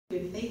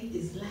Your faith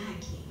is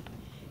lacking.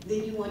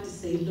 Then you want to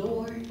say,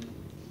 Lord,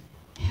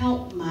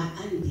 help my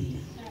unbelief.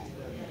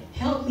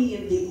 Help me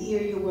in the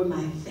area where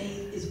my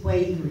faith is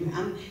wavering.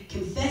 I'm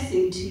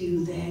confessing to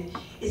you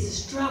that it's a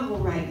struggle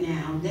right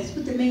now. That's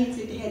what the man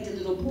said. They had the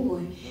little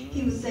boy.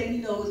 He was saying,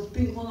 you know, it's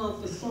been going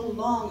on for so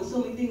long, and so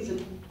many things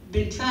have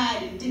been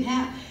tried, and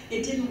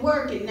it didn't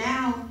work. And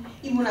now,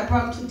 even when I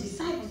brought him to the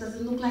disciples, it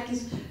doesn't look like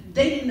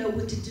they didn't know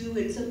what to do.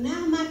 And so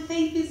now my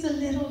faith is a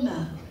little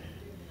low.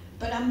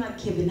 But I'm not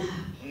giving up.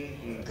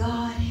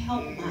 God,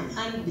 help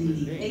my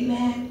unbelief.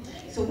 Amen.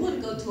 So we're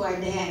going to go to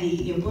our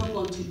daddy, and we're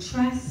going to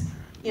trust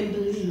and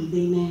believe,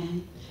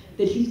 amen,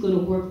 that he's going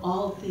to work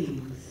all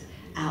things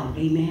out,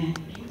 amen.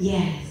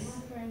 Yes.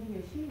 My friend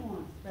here, she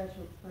wants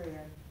special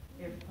prayer,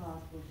 if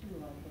possible. She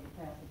would like to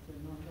pass it to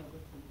anoint her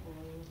with some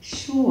oil.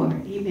 Sure,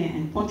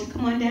 amen. Won't you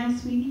come on down,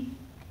 sweetie?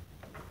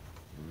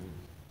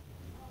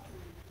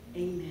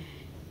 Amen.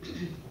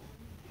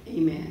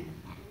 Amen.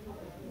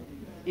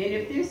 And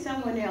if there's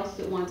someone else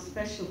that wants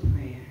special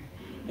prayer,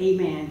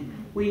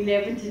 amen, we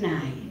never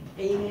deny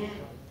it. Amen.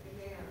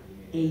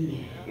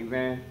 Amen.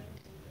 Amen.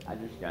 I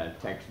just got a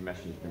text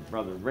message from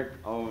Brother Rick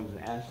Owens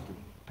asked the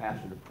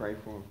pastor to pray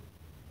for him.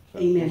 So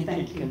amen.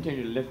 Thank you.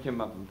 Continue to lift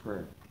him up in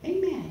prayer.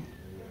 Amen.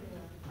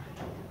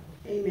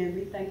 Amen.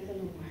 We thank the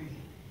Lord.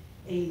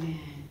 Amen.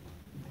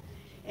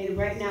 And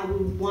right now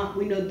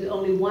we know that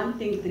only one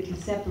thing that can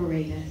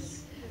separate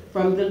us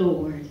from the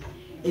Lord,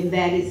 and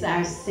that is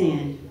our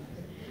sin.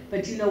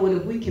 But you know what?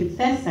 If we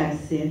confess our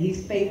sin,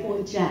 he's faithful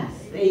and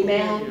just.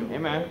 Amen.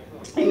 Amen.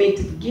 Amen.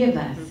 To forgive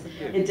us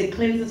and to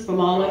cleanse us from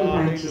all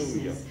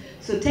unrighteousness.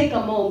 So take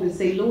a moment and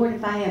say, Lord,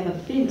 if I have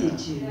offended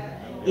you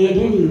in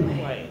any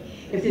way,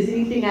 if there's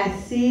anything I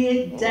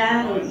said,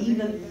 done, or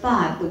even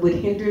thought that would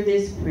hinder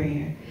this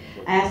prayer,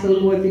 I ask, oh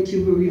Lord, that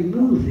you will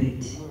remove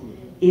it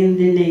in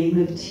the name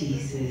of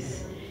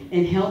Jesus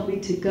and help me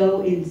to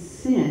go and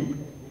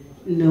sin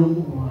no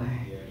more.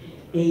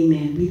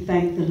 Amen. We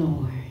thank the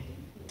Lord.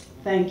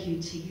 Thank you,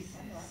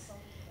 Jesus.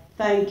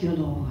 Thank you,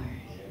 Lord.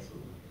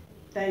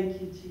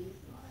 Thank you, Jesus.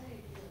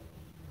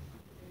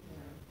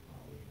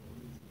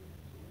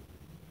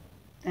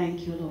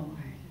 Thank you, Lord.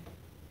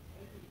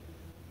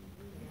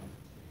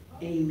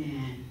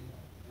 Amen.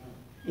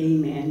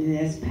 Amen. And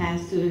as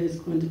Pastor is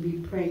going to be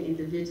praying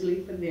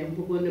individually for them,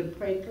 we're going to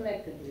pray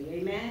collectively.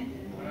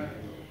 Amen?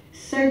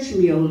 Search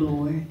me, O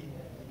Lord,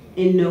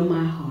 and know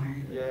my heart.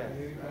 Yes.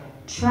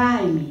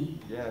 Try me,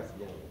 Yes.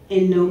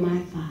 and know my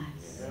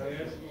thoughts.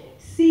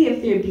 See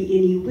if there be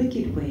any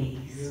wicked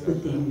ways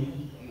within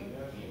me,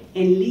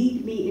 and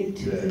lead me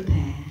into the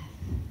path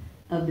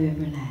of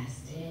everlasting.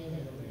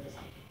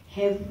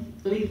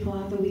 Heavenly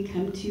Father, we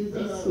come to you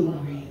this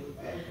morning,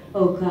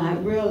 oh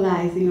God,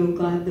 realizing, oh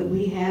God, that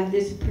we have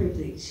this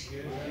privilege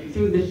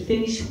through the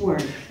finished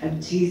work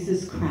of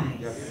Jesus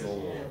Christ,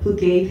 who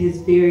gave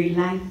his very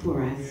life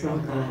for us, oh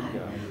God,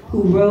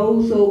 who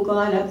rose, oh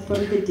God, up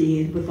from the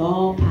dead with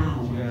all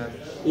power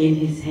in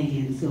his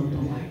hands, oh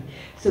Lord.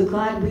 So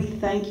God, we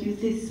thank you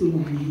this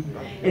morning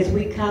as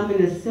we come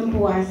and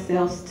assemble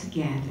ourselves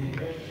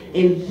together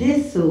in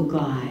this, oh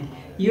God,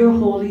 your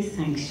holy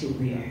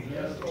sanctuary.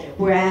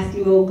 We're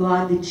asking, oh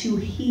God, that you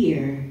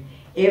hear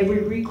every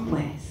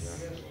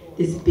request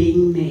that's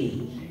being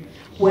made,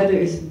 whether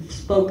it's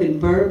spoken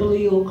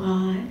verbally, oh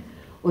God,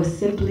 or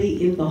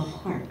simply in the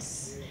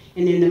hearts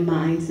and in the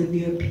minds of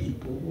your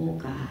people, oh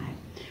God.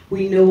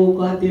 We know, oh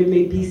God, there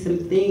may be some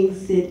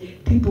things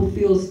that people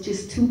feel is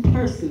just too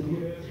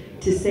personal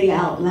to say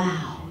out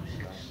loud,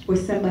 or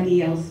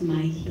somebody else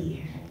might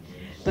hear.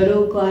 But,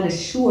 oh God,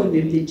 assure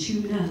them that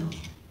you know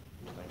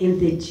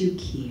and that you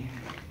care.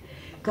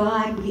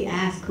 God, we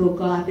ask, oh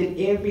God, that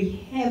every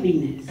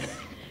heaviness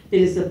that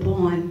is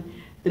upon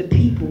the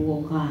people,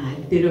 oh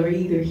God, that are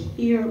either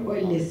here or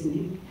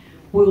listening,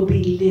 will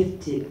be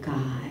lifted,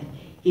 God,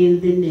 in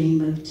the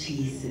name of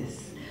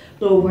Jesus.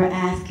 Lord, we're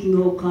asking,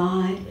 oh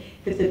God,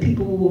 that the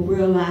people will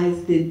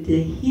realize that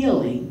the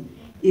healing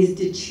is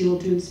the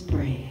children's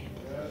bread.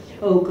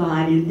 Oh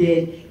God, and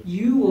that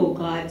you, oh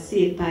God,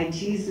 said by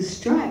Jesus'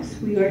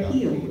 stripes we are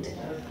healed.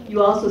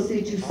 You also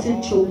said you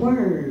sent your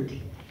word,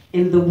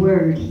 and the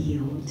word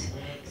healed.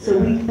 So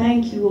we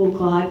thank you, oh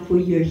God, for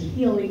your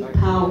healing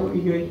power,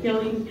 your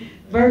healing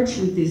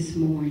virtue this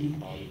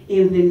morning,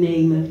 in the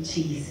name of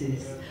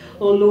Jesus.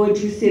 Oh Lord,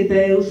 you said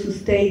those who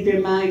stayed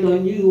their mind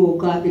on you, oh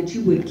God, that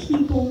you would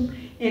keep them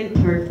in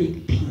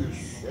perfect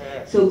peace.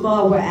 So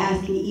God, we're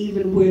asking,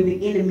 even where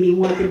the enemy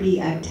wants to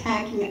be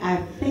attacking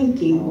our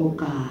thinking, oh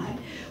God,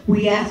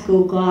 we ask,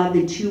 oh God,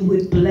 that you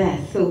would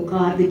bless, oh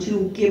God, that you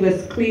would give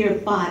us clear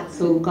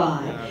thoughts, oh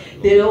God,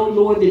 that, oh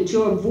Lord, that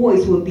your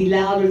voice will be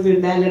louder than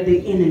that of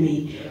the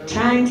enemy,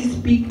 trying to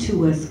speak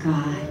to us,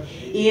 God,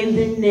 in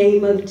the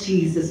name of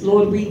Jesus.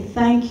 Lord, we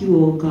thank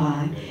you, oh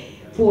God,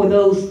 for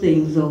those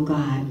things, oh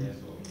God.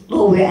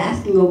 Lord, we're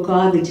asking, oh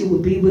God, that you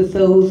would be with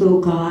those,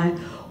 oh God,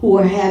 who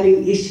are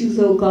having issues,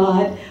 oh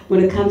God,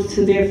 when it comes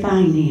to their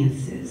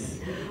finances.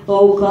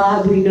 Oh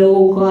God, we know,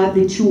 oh God,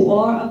 that you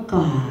are a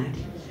God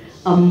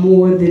of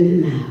more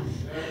than enough.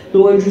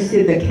 Lord, you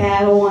said the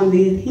cattle on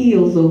the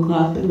hills, oh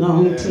God,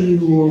 belong to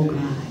you, oh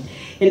God.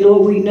 And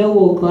Lord, we know,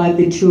 oh God,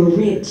 that you're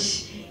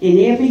rich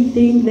in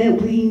everything that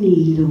we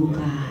need, oh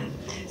God.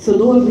 So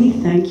Lord, we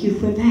thank you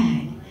for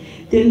that.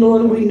 Then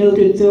Lord, we know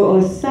that there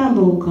are some,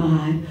 oh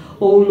God,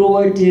 oh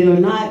Lord, that are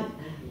not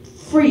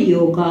free,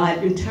 oh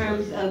God, in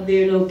terms of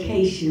their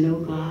location,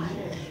 oh God.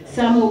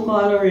 Some, oh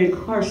God, are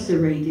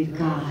incarcerated,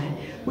 God.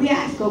 We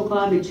ask, oh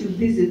God, that you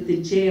visit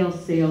the jail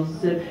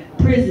cells, the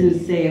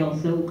prison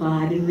cells, oh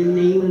God, in the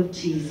name of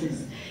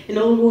Jesus. And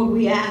oh Lord,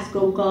 we ask,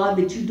 oh God,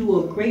 that you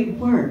do a great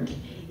work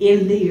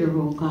in there,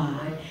 oh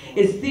God.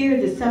 It's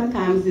there that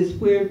sometimes is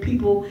where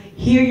people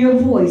hear your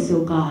voice,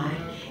 oh God,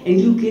 and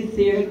you get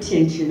their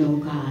attention, oh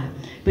God.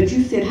 But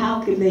you said,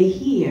 how can they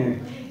hear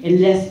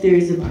unless there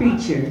is a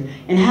preacher?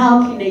 And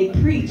how can they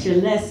preach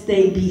unless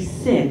they be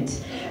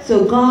sent?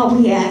 So God,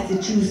 we ask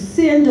that you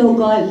send, oh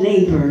God,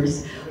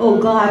 laborers,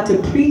 oh God,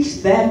 to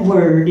preach that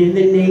word in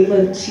the name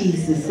of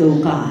Jesus,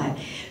 oh God.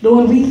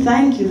 Lord, we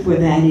thank you for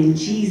that in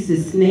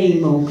Jesus'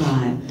 name, oh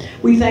God.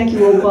 We thank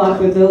you, oh God,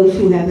 for those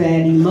who have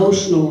had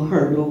emotional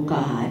hurt, oh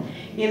God,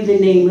 in the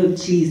name of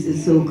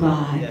Jesus, oh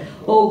God.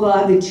 Oh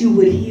God, that you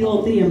would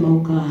heal them, oh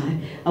God,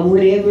 of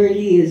whatever it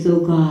is, oh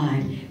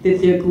God,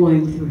 that they're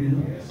going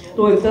through.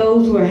 Lord,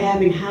 those who are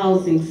having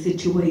housing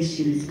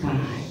situations, God.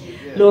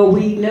 Lord,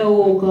 we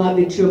know, oh God,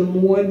 that you're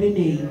more than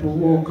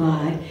able, oh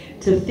God,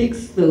 to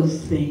fix those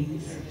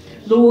things.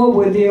 Lord,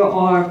 where there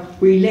are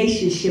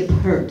relationship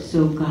hurts,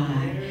 oh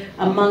God,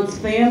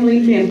 amongst family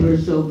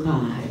members, oh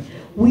God,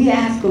 we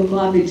ask, oh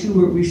God, that you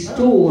would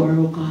restore,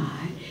 oh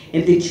God,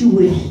 and that you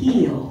would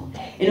heal.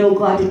 And, oh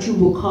God, that you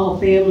will call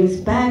families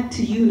back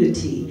to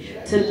unity,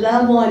 to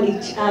love on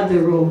each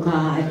other, oh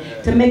God,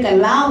 to make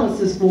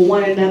allowances for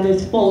one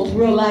another's faults,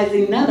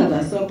 realizing none of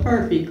us are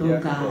perfect, oh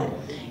God.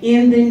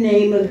 In the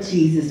name of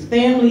Jesus.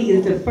 Family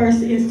is the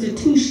first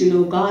institution,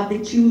 oh God,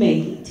 that you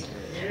made.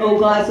 Oh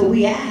God, so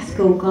we ask,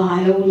 oh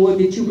God, oh Lord,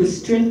 that you would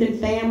strengthen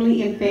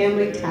family and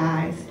family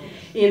ties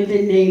in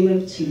the name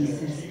of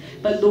Jesus.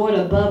 But Lord,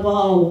 above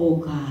all, oh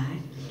God,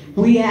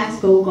 we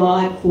ask, oh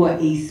God, for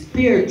a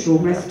spiritual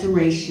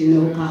restoration,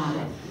 oh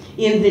God,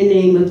 in the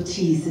name of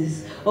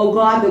Jesus. Oh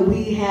God, that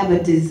we have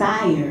a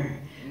desire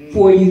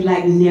for you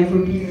like never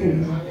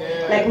before.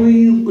 Like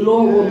we,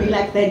 Lord, will be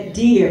like that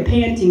deer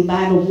panting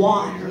by the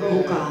water,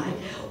 oh God,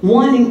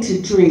 wanting to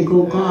drink,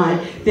 oh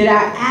God, that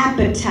our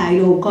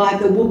appetite, oh God,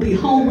 that we'll be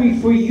hungry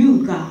for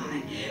you,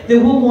 God, that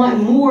we'll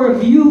want more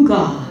of you,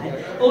 God.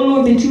 Oh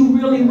Lord, that you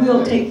really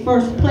will take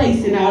first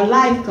place in our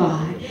life,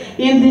 God.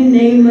 In the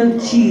name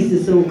of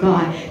Jesus, oh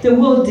God, that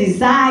we'll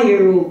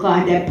desire, oh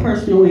God, that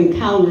personal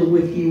encounter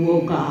with you,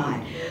 oh God.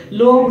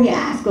 Lord, we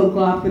ask, oh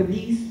God, for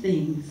these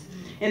things.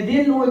 And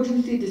then, Lord,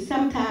 you said that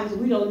sometimes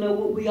we don't know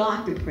what we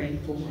ought to pray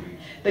for.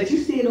 But you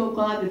said, oh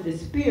God, that the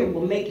Spirit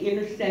will make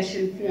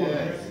intercession for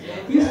us.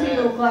 You said,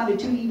 oh God,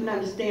 that you even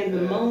understand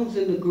the moans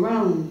and the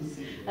groans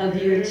of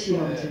your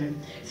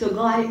children. So,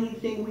 God,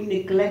 anything we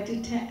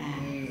neglected to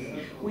ask,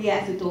 we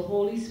ask that the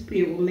Holy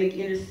Spirit will make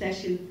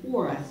intercession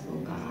for us, oh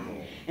God,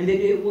 and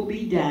that it will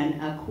be done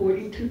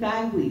according to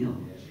thy will.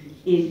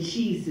 In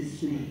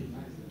Jesus' name,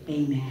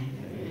 amen.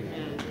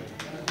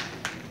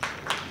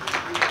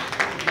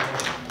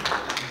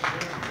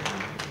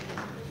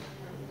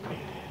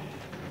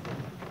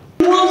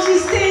 Won't you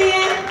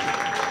stand?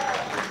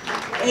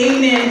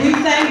 Amen. We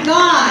thank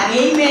God.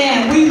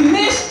 Amen. We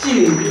missed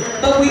you,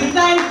 but we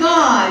thank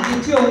God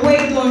that you're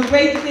away doing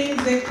great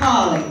things at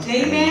college.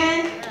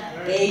 Amen.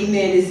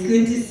 Amen. It's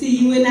good to see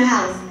you in the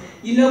house.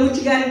 You know what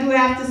you got to do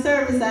after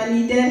service? I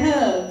need that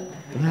hug.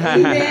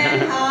 Amen.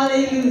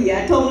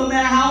 Hallelujah. I told them no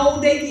matter how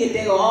old they get,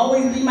 they'll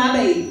always be my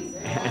babies.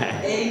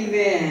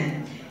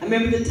 Amen. I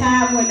remember the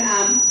time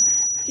when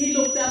he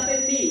looked up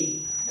at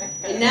me.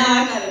 And now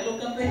I got to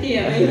look up at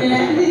him.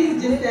 Amen.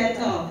 He's just that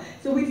tall.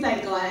 So we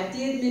thank God. I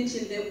did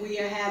mention that we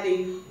are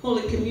having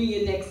Holy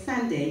Communion next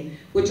Sunday,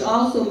 which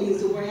also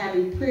means that we're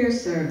having prayer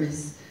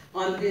service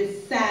on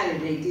this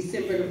Saturday,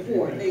 December the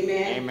 4th.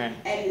 Amen. Amen.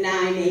 At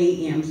 9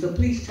 a.m. So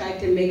please try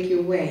to make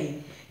your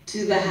way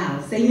to the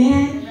house.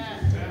 Amen.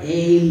 Amen.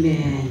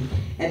 Amen.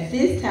 At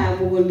this time,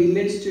 we're going to be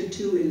ministered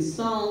to in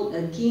song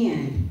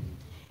again.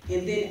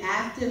 And then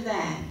after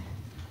that,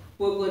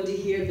 we're going to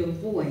hear the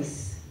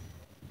voice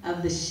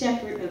of the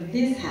shepherd of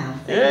this house.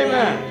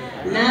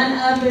 Amen. None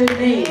other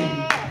than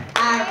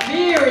our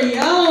very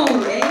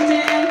own,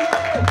 amen,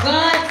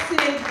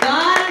 God-sent,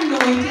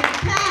 God-anointed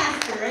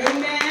pastor,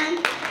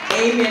 amen.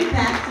 Amen,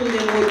 Pastor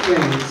Linwood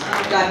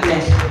Grant. God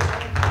bless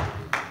you.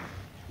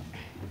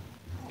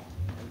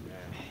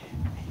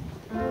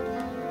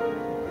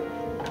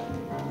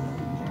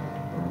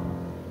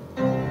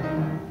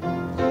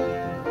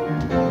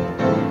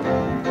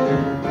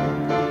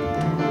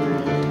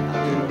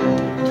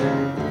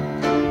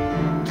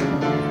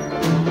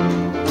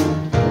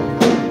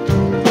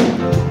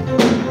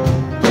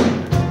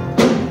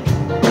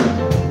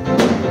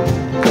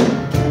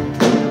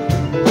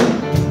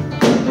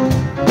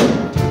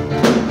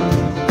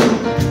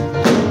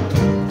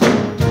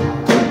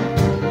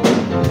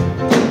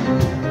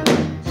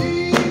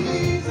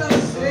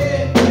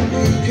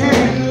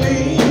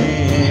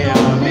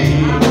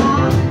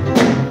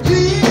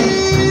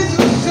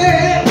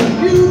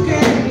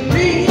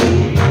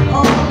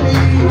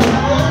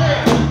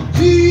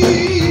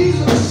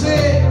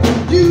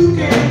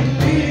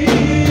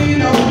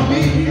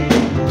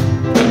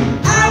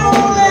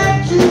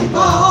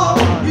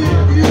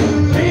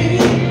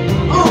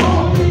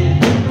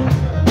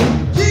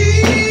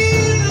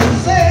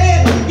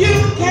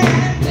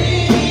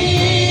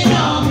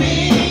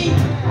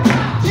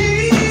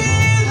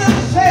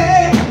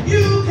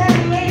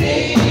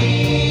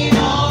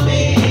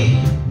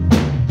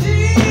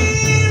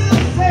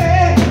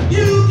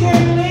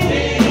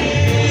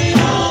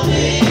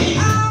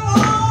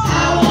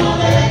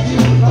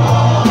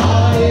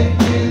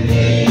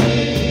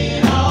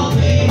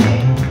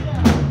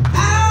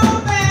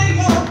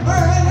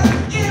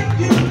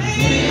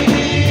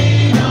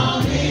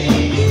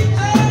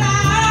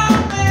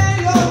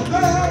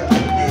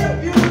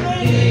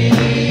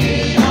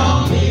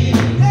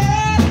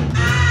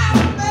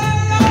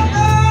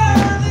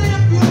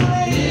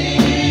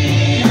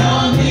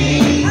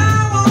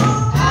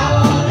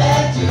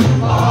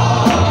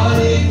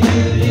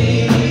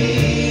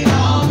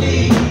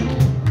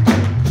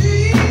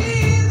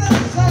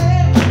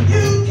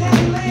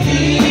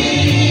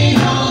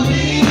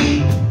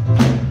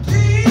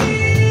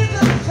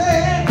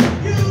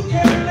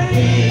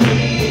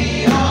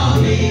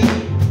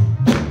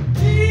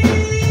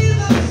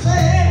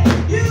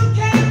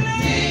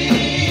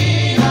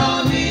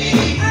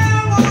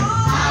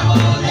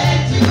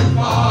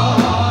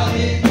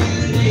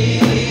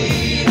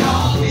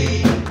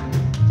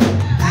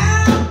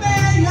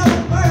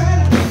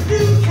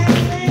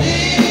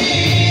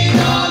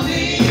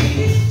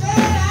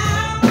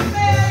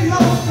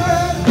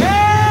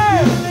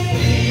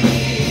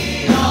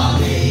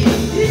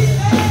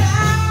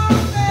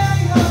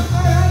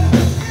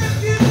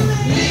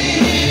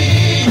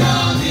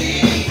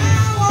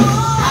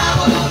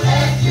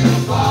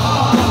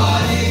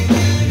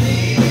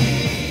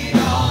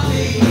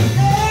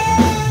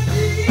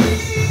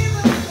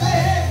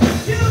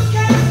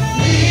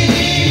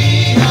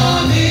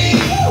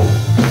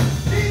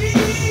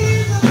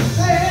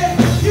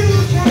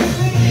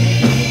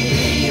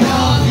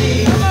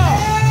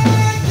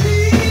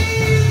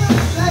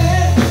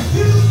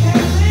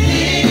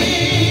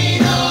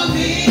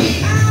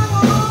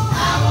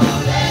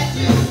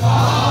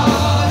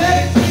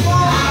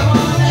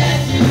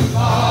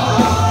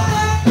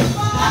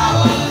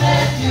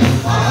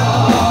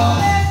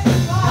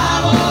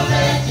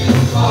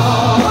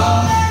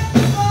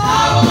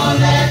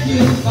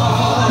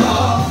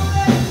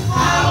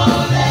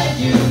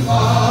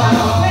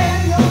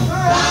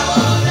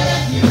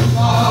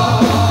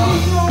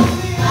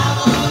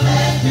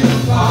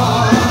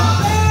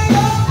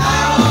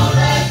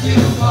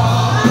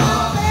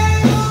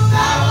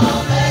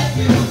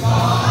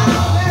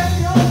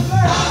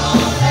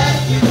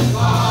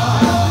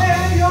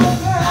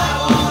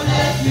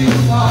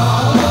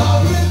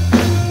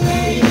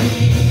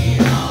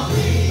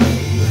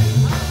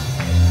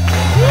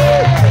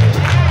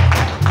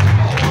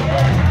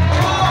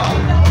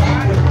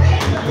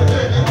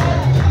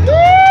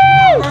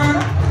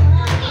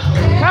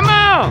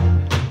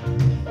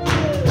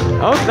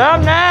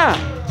 Stop now.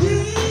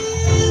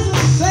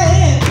 Jesus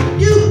said,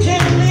 you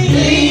can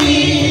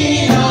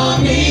lean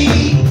on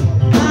me.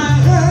 I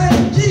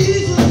heard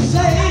Jesus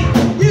say,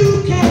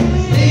 you can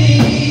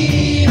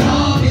lean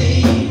on me.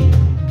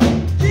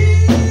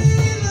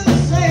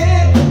 Jesus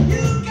said,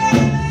 you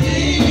can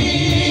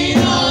lean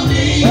on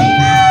me. I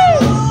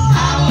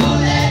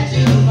won't let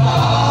you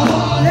fall. I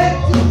won't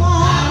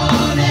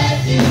let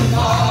you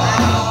fall. I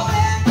won't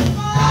let you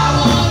fall. I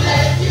won't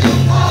let you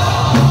fall.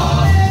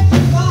 I won't let you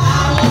fall.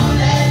 I won't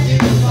let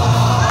you fall. I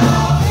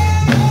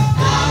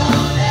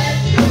won't let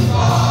you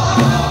fall.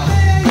 I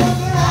won't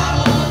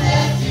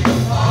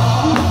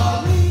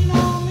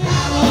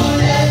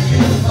let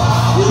you fall.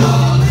 I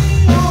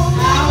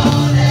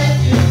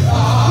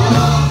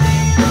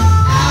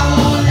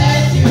won't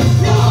let you fall.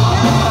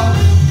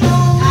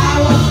 I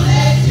won't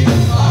let you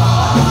fall.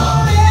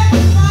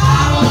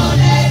 I won't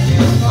let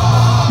you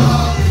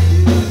fall.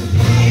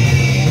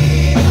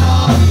 Lean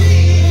on me.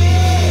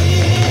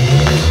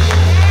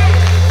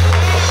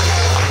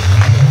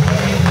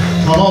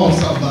 Come on,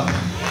 somebody.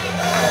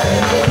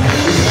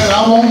 He said, I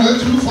won't let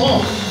you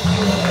fall.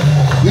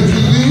 If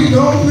you lean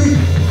on me,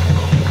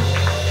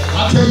 I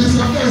tell you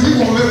something, he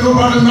won't let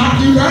nobody knock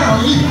you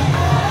down either.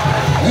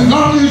 As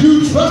long as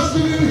you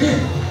trusted in him.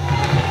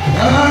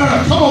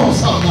 Come on,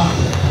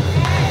 somebody.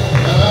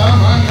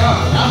 My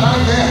God, I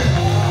like that.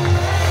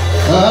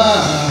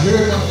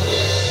 Here,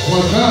 my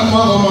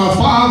grandmother, my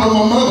father,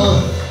 my mother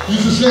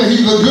used to say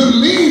he's a good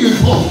leaning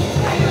pole.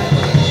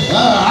 I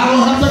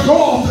don't have to go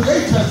off to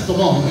their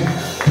testimony. I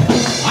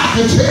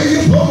can tell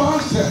you for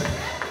myself,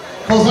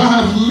 because I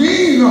have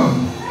leaned on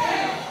him.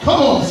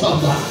 Come on,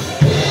 somebody.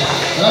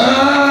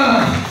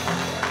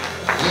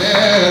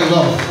 Yeah,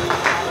 Lord.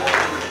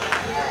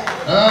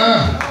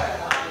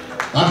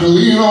 I can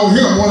lean on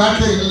him when I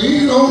can't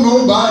lean on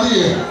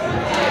nobody else.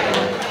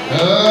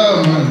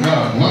 Oh, my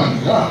God, my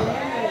God.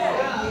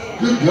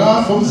 Good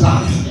God from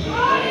Zion.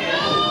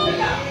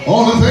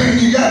 Only thing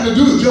you got to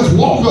do is just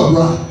walk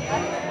upright.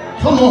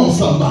 Come on,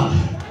 somebody.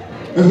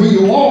 And when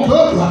you walk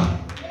upright,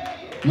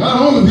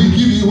 not only does he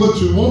give you what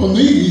you want to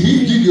need,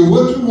 he give you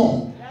what you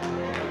want.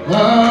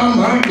 Oh,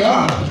 my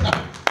God.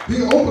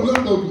 He opened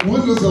up the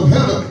windows of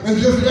heaven and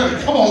just let it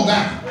come on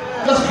down.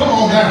 Just come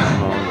on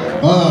down.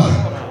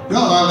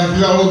 Y'all act like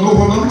y'all don't know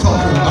what I'm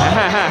talking about.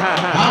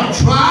 I've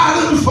tried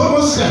it for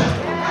myself.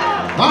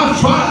 I've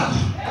tried.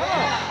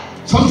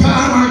 Sometimes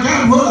I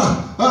got what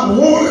I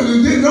wanted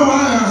and didn't know how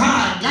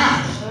I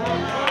got it.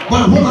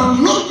 But when I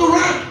looked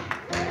around,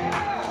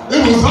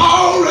 it was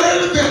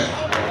already there.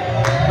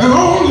 And the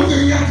only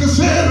thing I can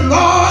say is,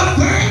 Lord,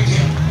 thank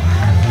you.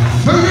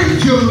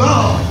 Thank you,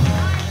 Lord.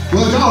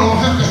 Well, y'all don't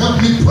have to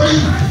help me praise.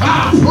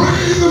 I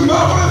praise him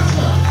by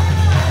myself.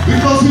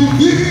 Because he's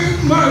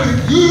been mighty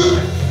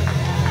good.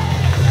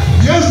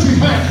 Yes, he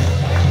has.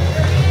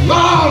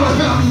 Lord,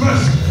 have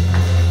mercy.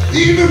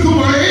 Even through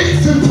my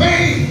aches and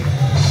pain,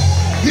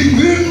 he's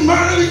been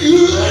mighty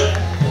good.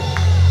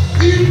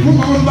 Even when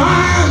my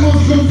mind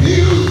was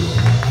confused,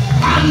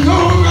 I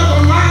know that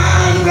the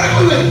mind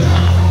regulator.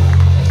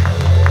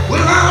 When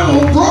I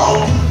was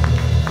broke,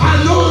 I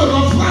know that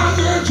the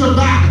financial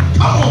back.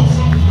 Come on.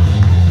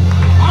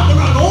 I'm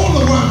not the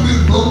only one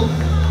been broke.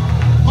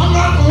 I'm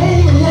not the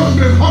only one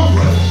been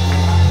hungry.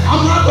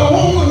 I'm not the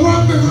only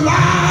one been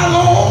lied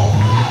on.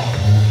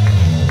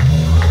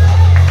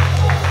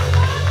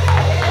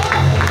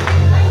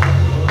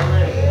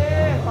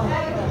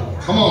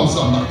 Come on,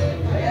 somebody.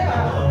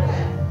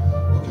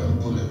 Okay,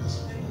 put it.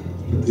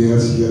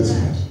 Yes, yes,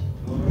 yes.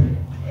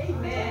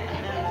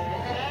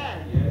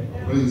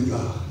 Praise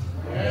God.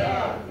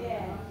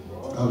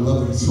 I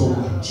love him so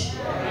much.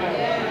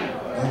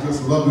 I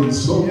just love him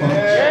so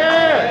much.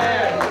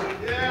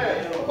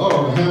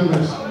 Oh,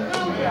 heavens.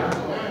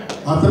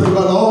 I think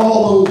about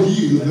all those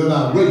years that I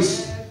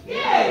wasted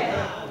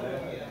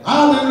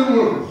out in the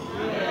world.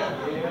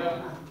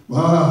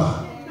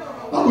 Wow.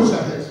 I wish I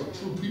had some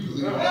true people in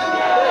here.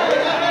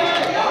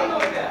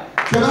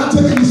 Can I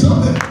tell you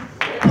something?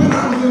 When I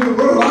was in the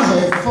world, I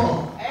had fun.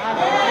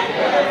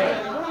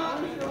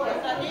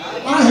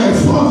 I had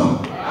fun.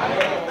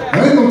 I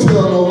ain't gonna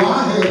tell no lie, I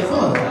had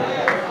fun.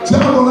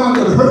 Tell them I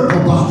got hurt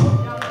about it.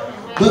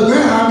 But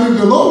now I'm in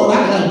the Lord, I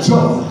got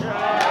joy.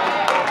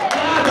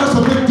 That's a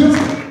big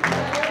difference.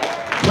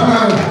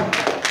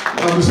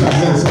 I wish I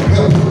had some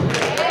help.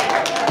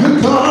 Good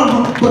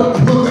God, but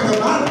one thing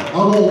about it, I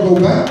won't go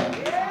back.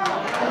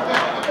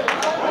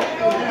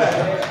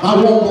 I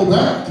won't go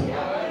back.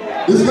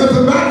 There's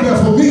nothing back there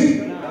for me.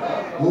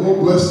 Oh,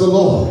 bless the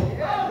Lord.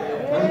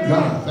 Thank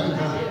God, thank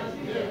God.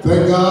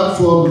 Thank God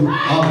for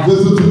our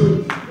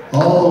visitors,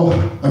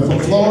 and from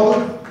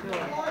Florida,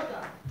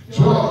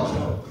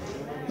 Georgia.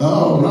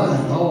 All right,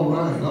 all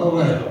right, all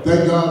right.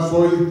 Thank God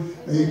for you.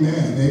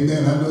 Amen,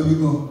 amen. I know you're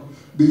going to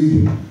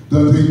be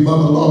done to your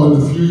mother-in-law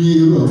in a few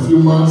years or a few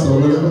months or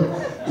whatever.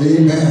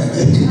 Amen,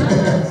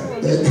 amen,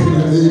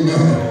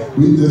 amen.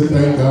 We just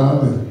thank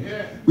God. And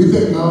we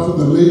thank God for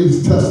the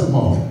lady's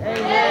testimony.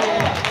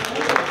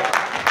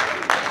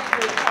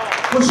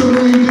 What's your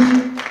name, Dean?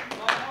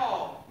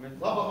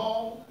 Bubba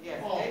Hall. Yes.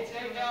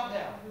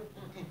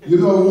 You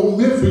know, it wasn't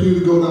meant for you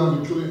to go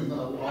down to Clinton.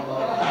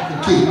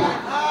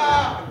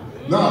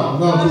 No,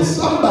 because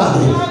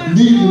somebody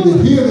needed to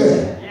hear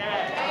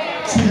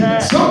that. See,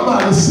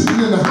 somebody sitting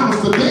in the house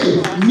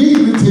today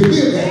needed to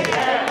hear that.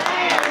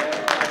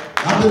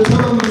 I've been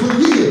telling them for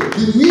years,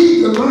 you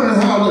need to learn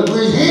how to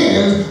lay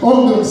hands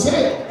on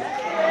themselves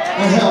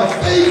and have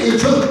faith in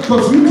trust,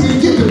 because you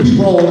can't get to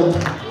people all the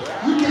time.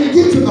 You can't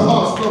get to the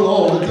hospital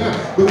all the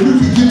time, but you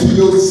can get to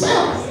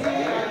yourself.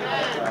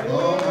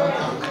 Oh my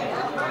God.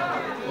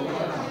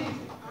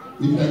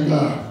 We thank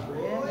God.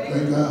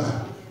 Thank God.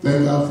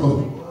 Thank God for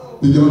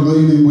the young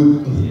lady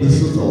with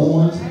Sister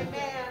Owens.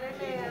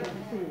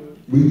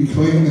 We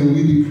declare and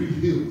we decree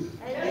healing.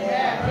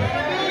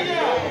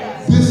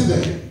 This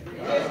day,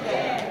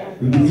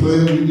 we declare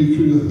and we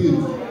decree a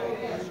healing.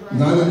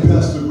 Not in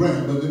Pastor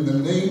Grant, but in the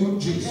name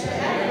of Jesus.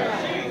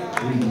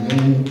 In the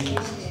name of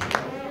Jesus.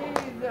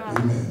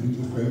 Amen. We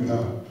just thank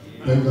God.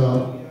 Thank God.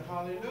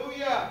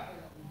 Hallelujah.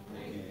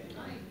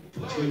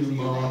 Continue,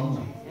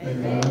 Mom.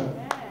 Thank God.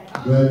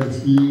 Glad to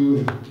see you.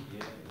 And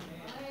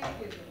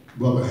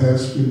Brother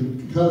Haskell,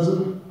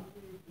 cousin.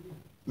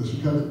 That's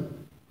your cousin?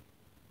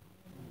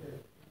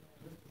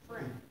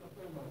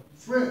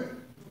 Friend.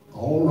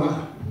 All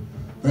right.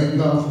 Thank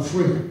God for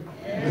friend.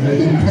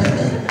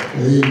 Amen.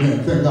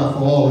 Amen. Thank God for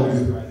all of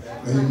you.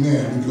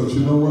 Amen. Because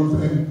you know one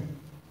thing?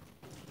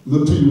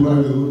 Look to your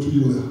right and look to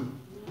your left.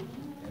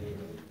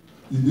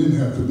 You didn't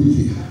have to be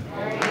here.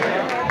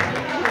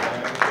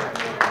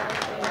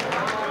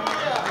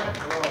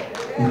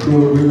 You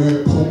could have been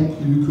at Polk.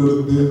 You could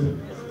have been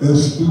at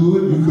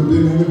Stewart. You could have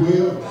been anywhere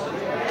else.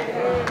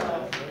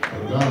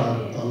 But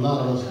God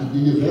allowed us to be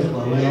here. That's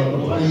why we are the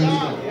praise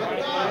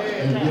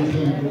and give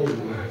him glory.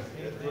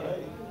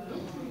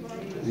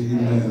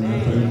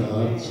 Amen. Thank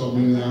God. So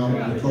many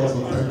hours because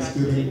of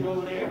Thanksgiving,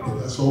 but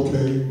that's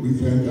okay. We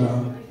thank God.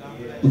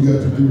 We got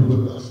to be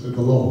with us in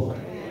the Lord.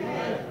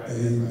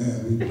 Amen.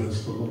 We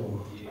bless the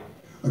Lord.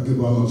 I give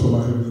honor to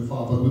my Heavenly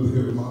Father who is the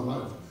head of my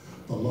life,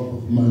 the love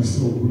of my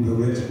soul who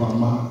directs my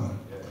mind,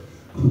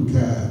 who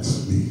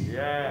guides me.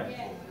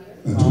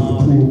 And to the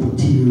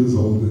pulpiteers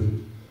on the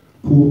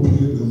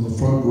pulpit in the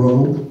front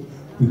row,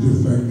 we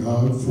just thank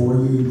God for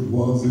you, the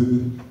ones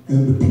in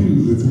the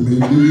pews, if you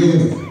may be in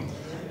it.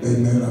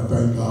 Amen. I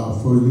thank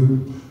God for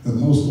you. And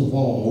most of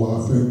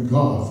all, I thank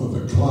God for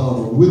the cloud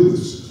of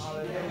witnesses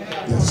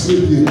that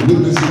sit here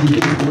witnessing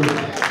His word.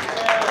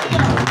 We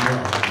thank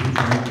God. We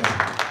thank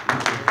God. We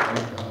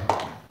thank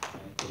God.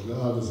 For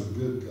God is a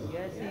good God.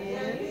 Yes, He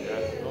is.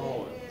 Yes,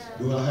 Lord.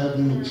 Do I have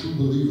any true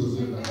believers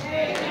in that?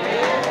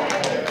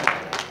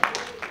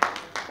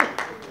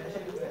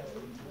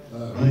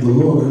 The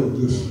Lord will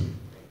just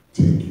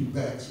take you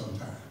back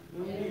sometime.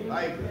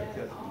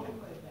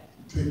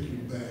 Take you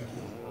back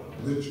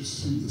and let you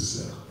see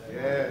yourself.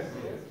 Yes.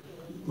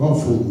 Don't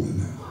fool me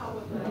now.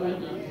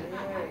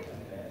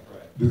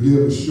 Do He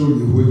ever show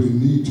you where you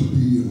need to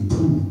be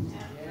improved?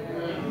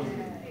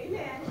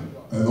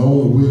 And the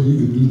only way you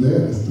can do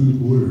that is through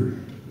the Word.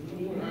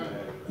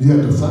 You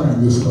have to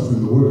find yourself in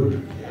the Word.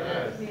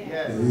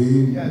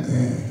 Amen.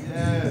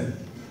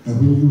 And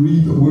when you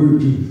read the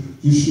Word,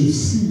 you should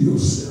see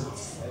yourself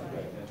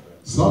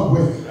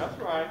somewhere. That's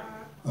right.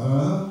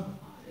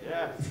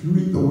 If you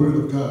read the Word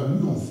of God, you're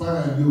going to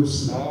find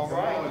yourself All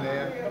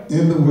right.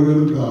 in the Word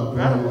of God.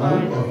 That's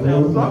right.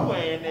 There's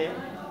somewhere in there.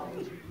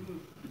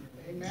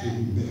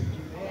 Amen.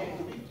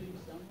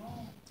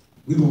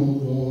 We're going to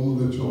move on and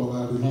let y'all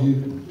out of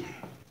here.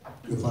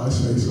 If I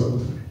say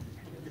so.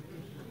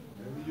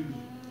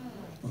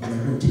 I'm not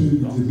going to tell you,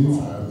 give me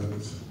 5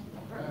 minutes.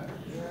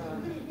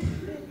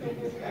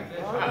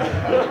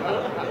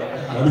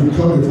 I didn't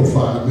come here for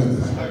 5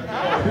 minutes. I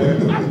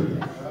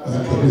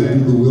come here to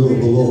do the will of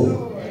the Lord.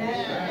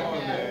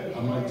 I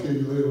might tell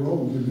you later on,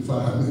 give me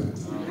 5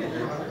 minutes.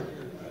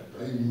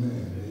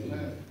 Amen.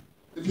 Amen.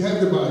 If you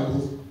have your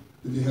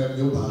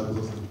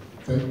Bibles,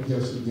 thank you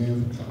guys again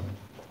for coming.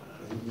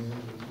 Amen.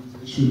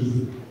 Should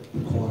the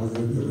choir,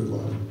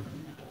 everybody.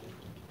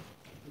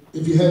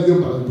 If you have your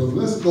Bibles,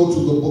 let's go to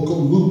the book of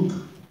Luke,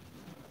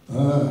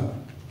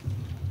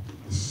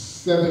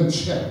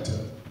 7th chapter.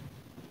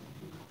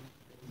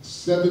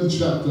 7th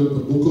chapter of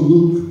the book of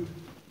Luke.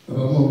 And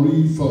I'm going to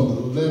read from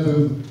the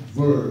 11th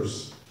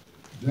verse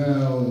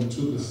down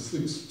to the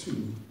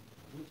 16th.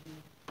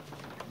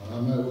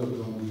 I'm not going to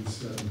read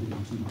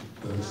 7:22.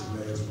 That's the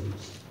last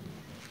verse.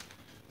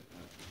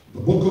 The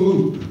book of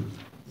Luke,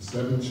 the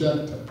 7th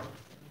chapter.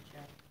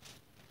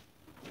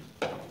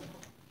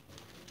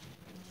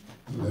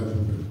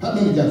 11 verse. How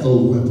many got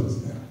those weapons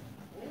now?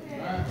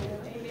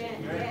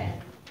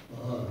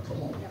 Come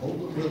on,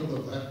 open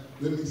them up.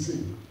 Let me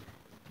see.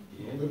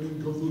 Let me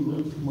go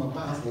through my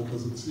Bible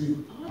because it's here.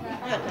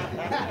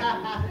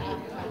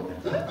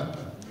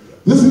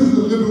 This is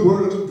the living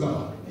word of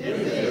God.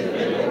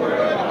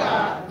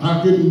 I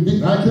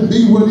can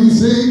be what He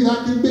says I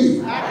can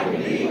be.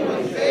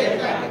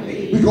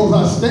 Because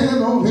I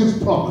stand on His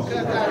promise.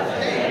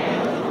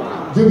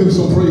 Give Him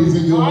some praise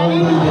in your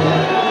own way.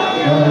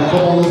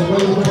 Come on, let's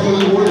praise Him for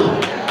His word.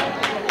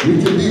 We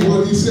can be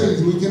what He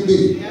says we can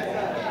be.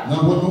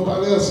 Not what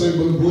nobody else say,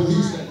 but what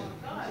he said.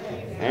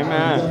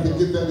 Amen. You got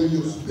to get that in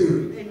your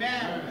spirit.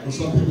 Amen. And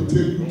some people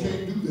tell you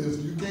can't do this,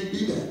 you can't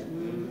be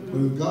that.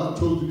 But if God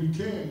told you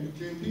can't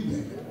be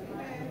that.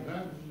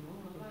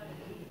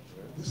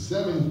 The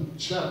 7th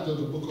chapter of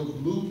the book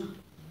of Luke,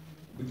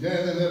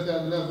 beginning at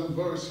that 11th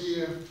verse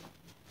here.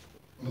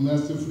 I'm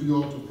asking for you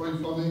all to pray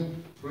for me.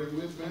 Pray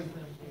with me.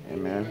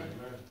 Amen.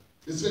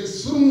 It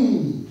says,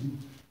 soon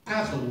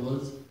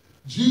afterwards,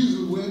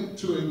 Jesus went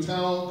to a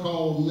town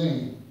called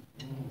Nain.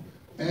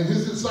 And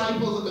his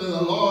disciples and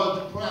a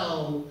large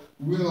crowd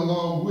went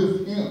along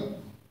with him.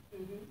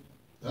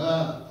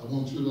 I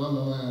want you to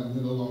underline,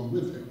 went along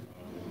with him.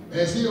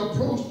 As he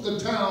approached the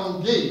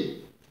town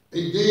gate,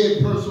 a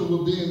dead person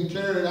was being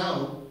carried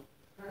out,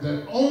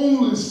 the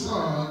only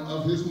son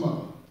of his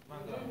mother.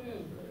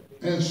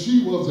 And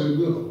she was a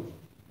widow.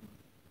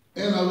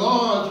 And a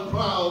large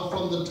crowd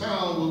from the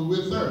town was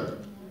with her.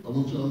 I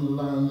want you to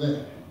underline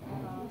that.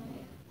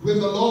 When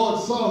the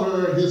Lord saw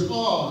her, his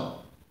heart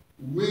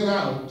went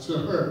out to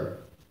her.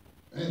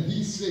 And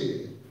he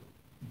said,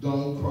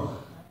 don't cry.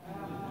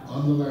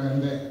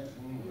 Underline that.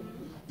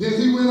 Then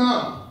he went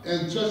out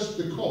and touched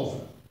the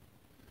coffin.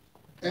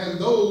 And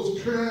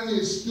those carrying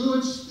it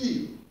stood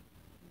still.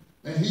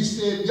 And he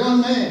said,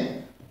 young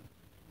man,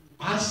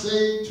 I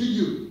say to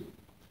you,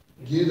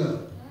 get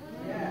up.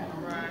 Yeah,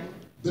 right.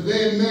 The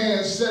dead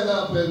man sat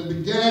up and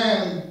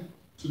began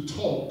to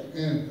talk.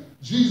 And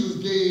Jesus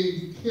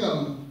gave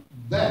him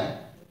back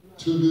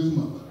to his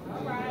mother.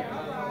 All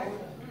right.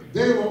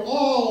 They were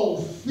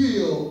all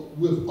filled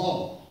with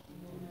awe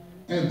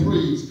and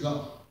praised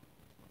God.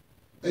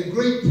 A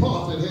great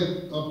prophet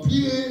had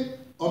appeared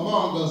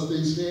among us,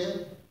 they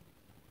said.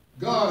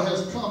 God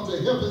has come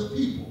to help his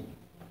people.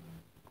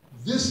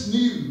 This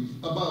news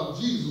about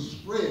Jesus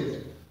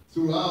spread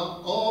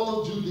throughout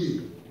all of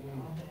Judea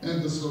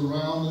and the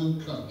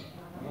surrounding country.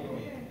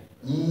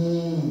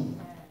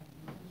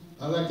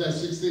 I like that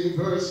 16th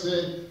verse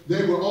said,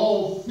 they were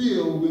all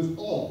filled with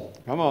awe.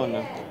 Come on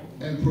now.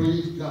 And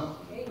praised God.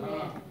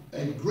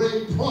 A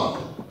great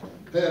prophet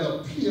had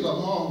appeared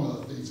among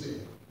us, they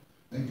said.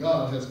 And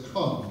God has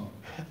come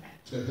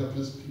to help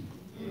his people.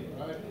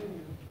 Right?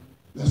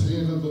 That's the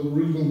end of the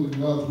reading of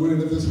God's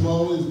word of this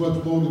morning. There's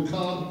much more to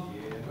come.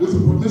 With the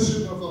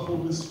permission of the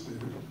Holy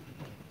Spirit,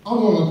 I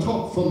want to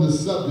talk from the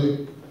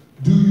subject,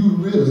 do you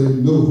really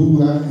know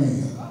who I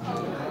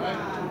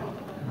am?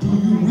 Do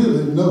you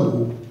really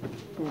know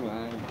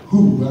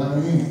who I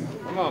am?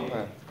 Come on,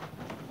 man.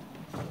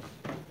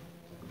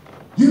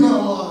 You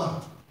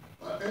know,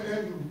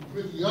 and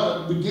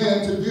God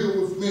began to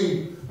deal with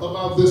me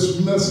about this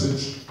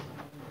message.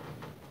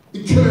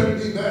 It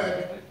carried me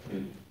back.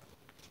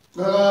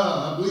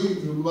 I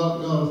believe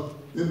about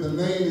in the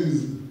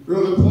 90s,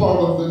 early part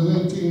of the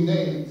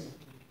 1990s.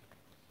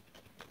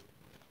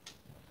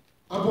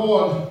 I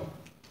bought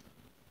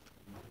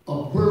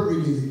a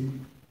burgundy,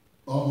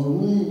 a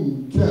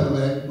maroon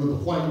Cadillac with a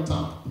white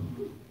top.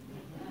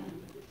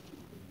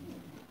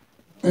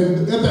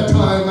 And at that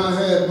time, I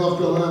had North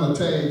Carolina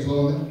tags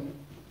on it.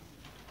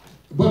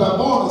 But I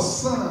bought a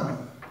sign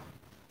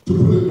to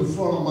put in the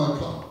front of my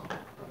car.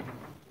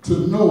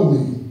 To know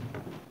me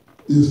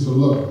is to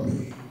love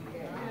me.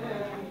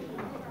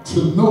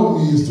 To know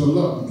me is to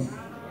love me.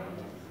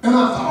 And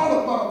I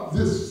thought about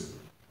this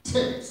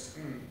text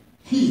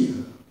here.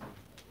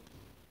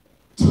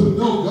 To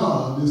know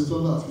God is to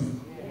love him.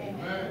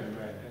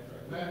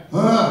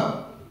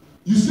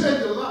 You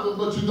said you love him,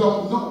 but you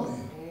don't know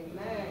him.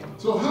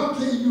 So how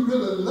can you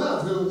really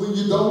love him when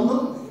you don't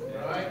know him?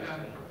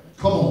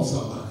 Come on,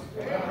 somebody.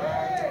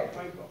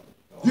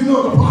 You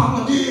know, the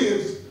problem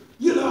is,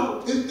 you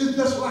know, it's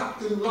just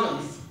like in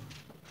life.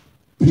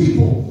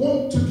 People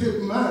want to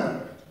get married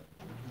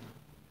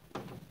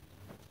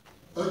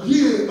a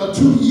year or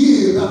 2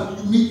 years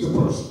after you meet the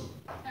person.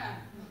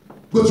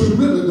 But you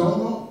really don't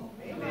know.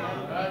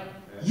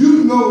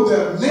 You know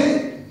their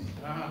name,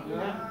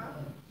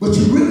 but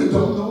you really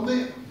don't know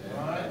them.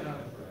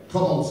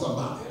 Come on,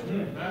 somebody.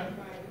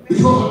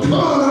 Because a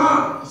con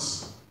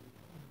artist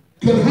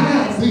can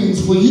hide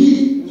things for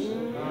years.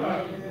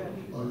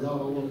 Oh, y'all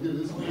don't want to hear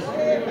this?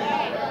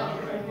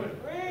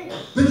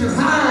 They can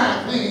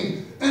hide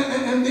things,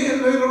 and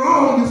then later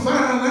on you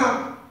find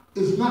out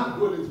it's not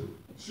what it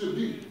should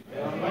be.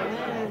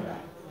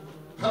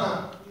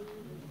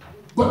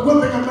 But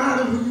one thing about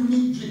it, when you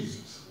meet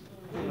Jesus,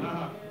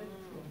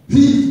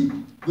 he's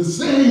the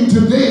same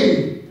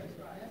today,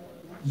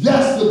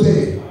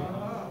 yesterday,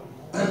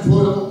 and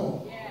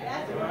forevermore.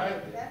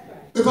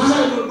 If I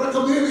had to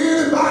recommend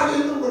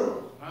anybody in the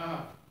world,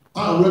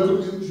 I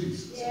recommend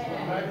Jesus.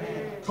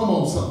 Come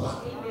on,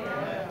 somebody.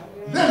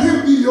 Let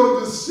him be your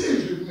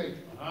decision maker.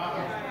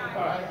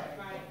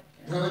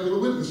 Can I get a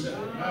witness here?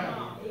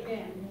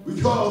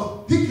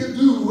 Because he can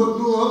do what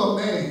no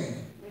other man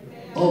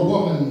or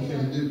woman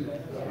can do.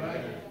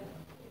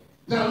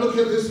 Now look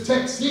at this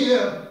text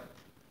here.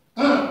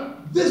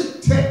 This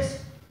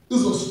text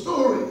is a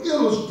story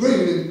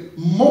illustrated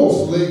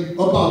mostly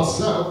about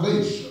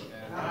salvation.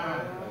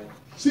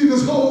 See,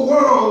 this whole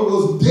world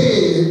was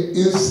dead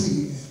in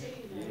sin.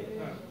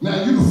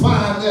 Now you can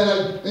find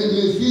that in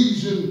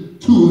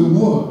Ephesians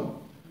 2:1.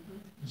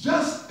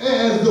 Just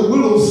as the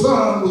widow's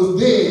son was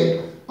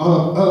dead,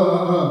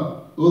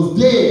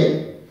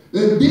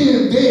 and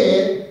being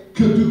dead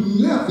could do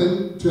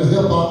nothing to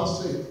help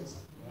ourselves.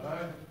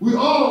 We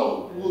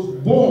all was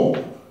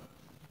born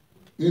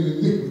in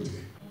iniquity.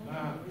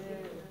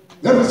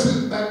 Ever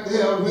since back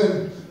there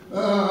when,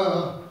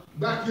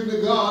 back in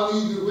the Garden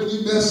of Eden when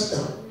he messed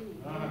up.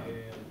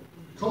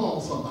 Come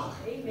on, somebody.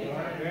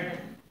 Amen.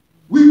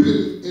 We've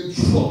been in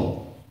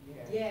trouble.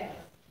 Yes.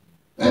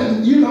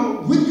 And you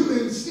know, when you're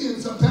in sin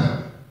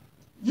sometimes,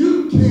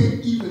 you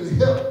can't even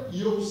help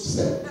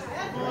yourself.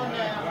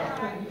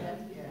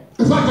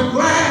 If I could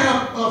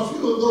grab a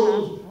few of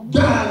those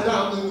guys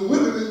out and the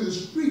women in the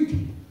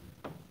street,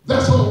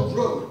 that's on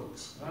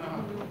drugs.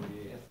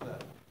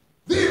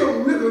 They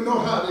don't really know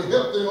how to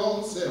help their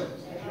own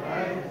selves.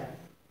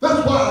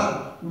 That's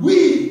why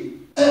we,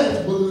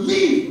 as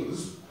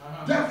believers,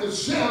 got to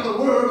share the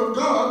word of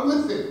God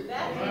with them.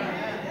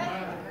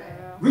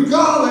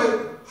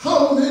 Regardless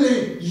how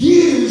many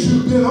years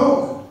you've been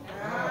on,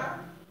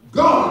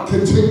 God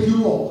can take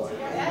you off.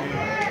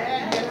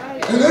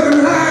 And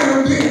every now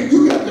and then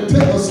you got to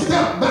take a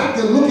step back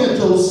and look at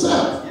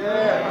yourself.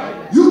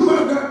 You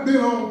might not be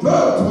on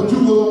drugs, but you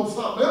were on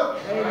something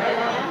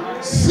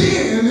else.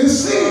 Sin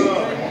is sin.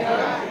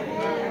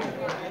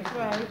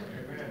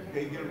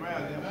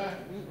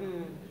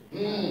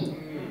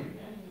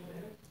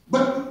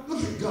 But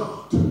look at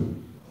God.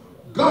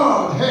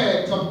 God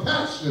had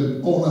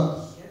compassion on us.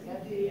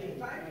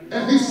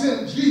 And he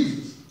sent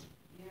Jesus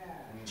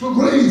to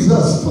raise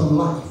us to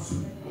life.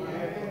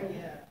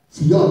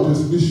 So y'all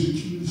just miss your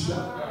cue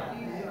shot.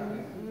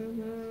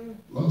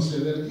 Let me say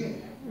that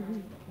again.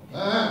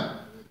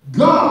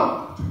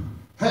 God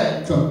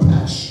had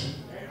compassion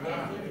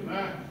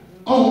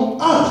on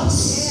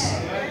us.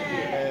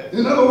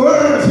 In other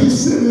words, he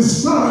sent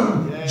his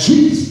son,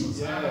 Jesus,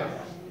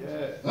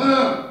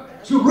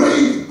 to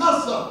raise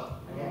us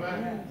up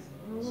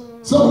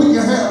so we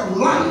can have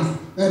life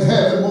and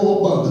have it more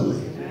abundantly.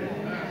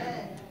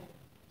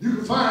 You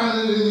can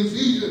find it in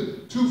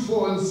Ephesians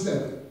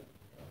 2:4-7.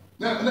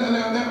 Now,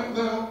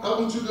 I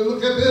want you to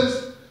look at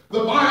this.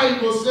 The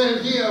Bible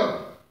said here,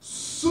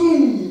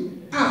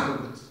 soon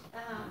afterwards,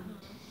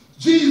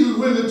 Jesus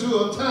went into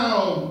a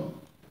town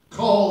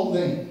called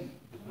Nain.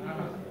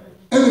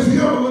 And if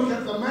you ever look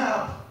at the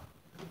map,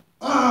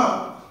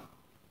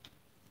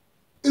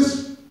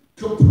 it's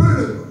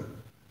Capernaum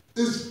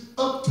is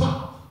up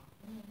top,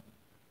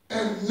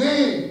 and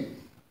Nain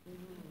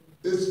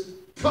is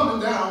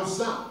coming down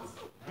south.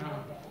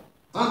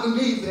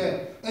 Underneath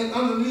that, and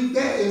underneath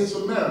that is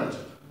Samaria.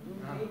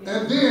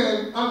 And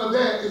then under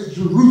that is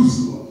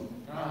Jerusalem.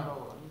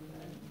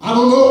 I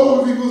don't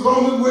know if he was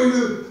on his way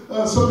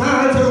to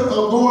Samaria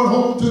or going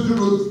home to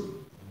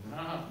Jerusalem.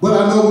 But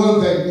I know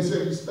one thing, he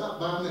said he stopped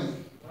by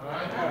name.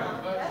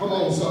 Come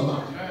on,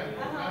 somebody.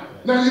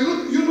 Now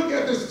you look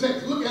at this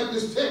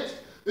text,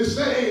 it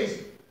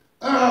says,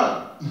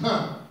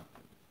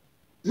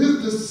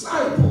 his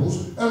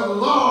disciples and a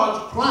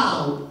large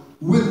crowd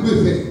went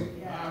with him.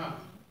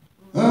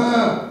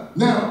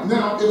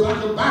 Now, if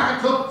I could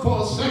back up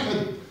for a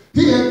second,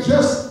 he had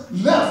just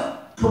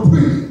left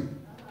Capernaum,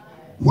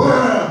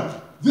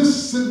 where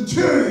this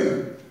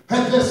centurion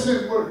had just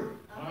sent word,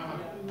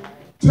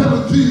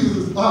 telling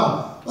Jesus,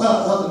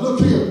 look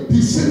here,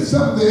 he sent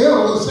some of the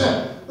elders,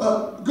 said,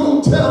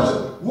 go tell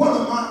it,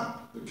 one of my,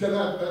 can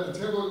I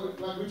tell you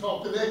like we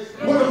talked today,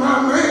 one of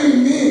my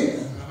main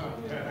men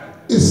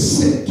is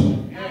sick.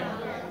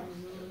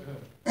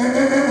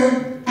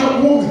 And I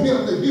want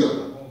him to heal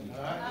him.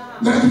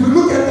 Now, if you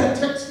look at that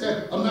text,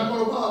 I'm not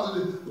going to bother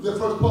the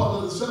first part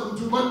of the 7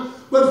 too much,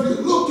 but if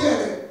you look at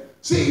it,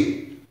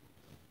 see,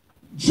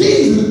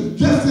 Jesus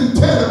just didn't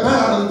tear the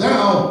battle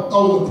down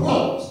on the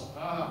cross.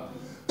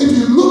 If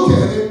you look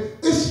at it,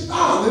 it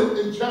started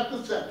in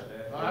chapter 7.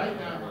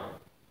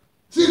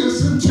 See, the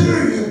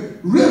centurion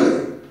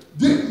really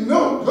didn't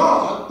know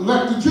God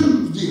like the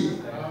Jews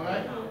did.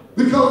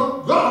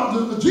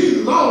 Because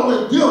Jesus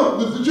always dealt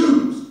with the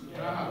Jews.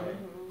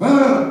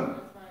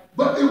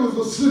 But it was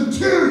a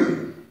centurion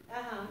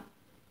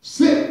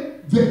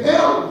sent the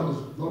elders,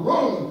 the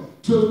Romans,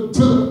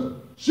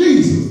 to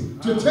Jesus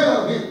to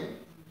tell him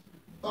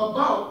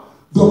about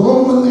the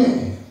Roman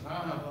land.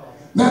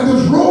 Now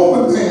this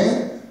Roman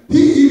man,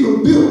 he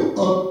even built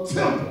a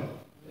temple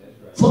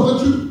for the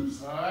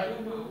Jews.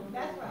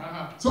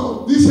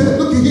 So he said,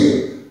 look at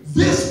here,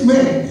 this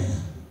man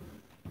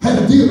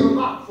had did a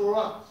lot for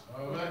us.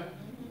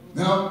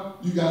 Now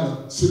you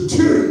got a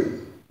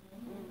centurion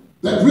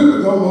that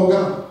really don't know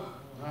God.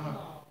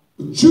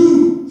 The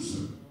Jews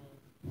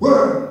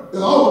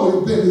has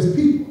always been his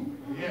people.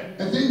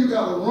 And then you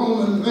got a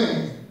Roman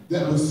man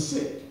that was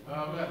sick.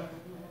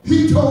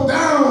 He tore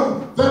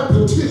down that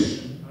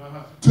petition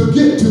to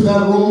get to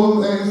that Roman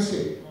man's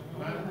sick.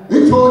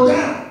 He tore it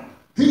down.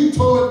 He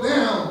tore it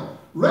down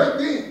right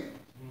then.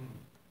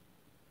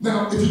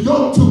 Now, if you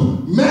go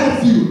to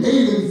Matthew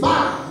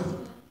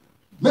 8:5,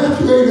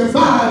 Matthew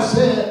 8:5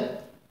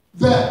 said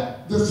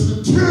that the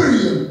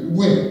centurion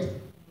went.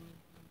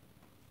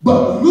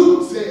 But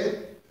Luke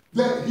said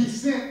that he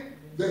sent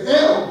the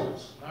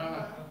elders.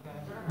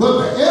 But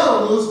the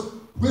elders,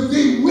 when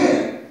they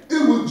went,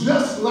 it was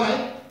just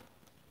like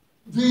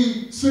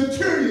the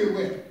centurion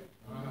went.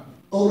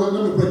 Hold on,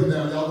 let me break it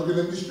down, y'all.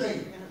 Let me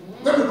straight.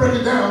 Let me break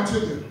it down to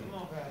you.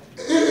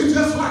 It's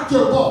just like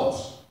your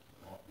boss.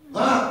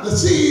 The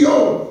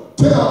CEO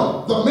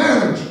tell the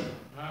manager.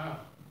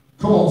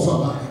 Come on,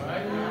 somebody.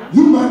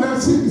 You might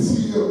not see the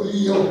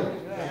CEO,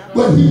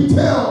 but he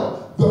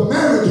tell the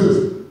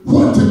managers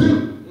what to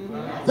do.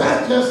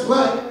 That's just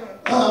like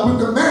when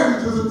the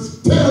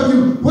managers tell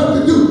you what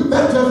to do.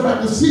 That's just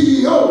like the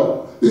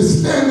CEO is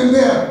standing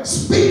there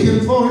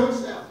speaking for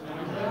himself.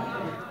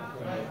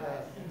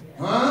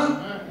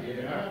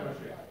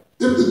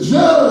 If the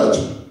judge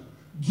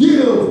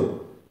give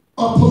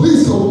a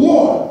police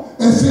award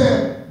and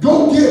said,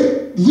 go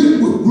get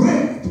Linwood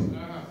Grant,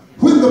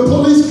 when the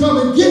police come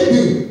and get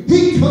me,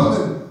 he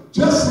coming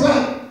just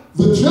like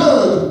the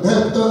judge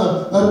had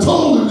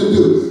told him to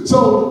do.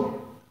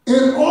 So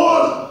in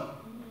order,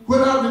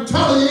 when I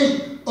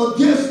retaliate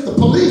against the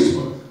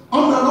policeman,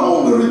 I'm not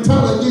only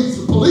retaliating against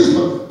the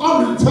policeman,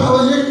 I'm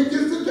retaliating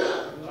against the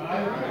judge.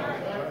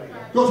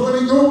 Because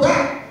when he go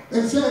back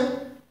and said,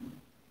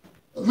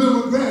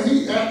 Linwood Grant,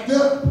 he acted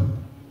up.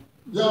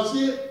 Y'all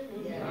see it?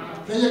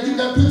 Yeah. Can you get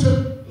that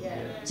picture?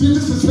 Yeah. See,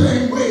 this is the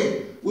same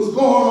way was going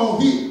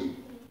on here.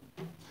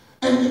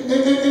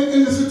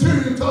 And the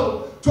centurion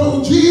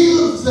told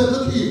Jesus, said,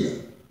 look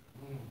here.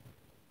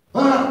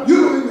 You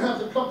don't even have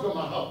to come to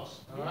my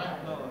house.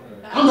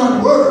 I'm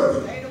not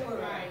worried.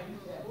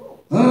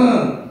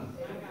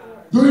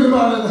 Do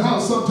anybody in the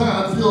house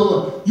sometimes feel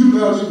like you're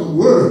not even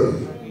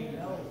worried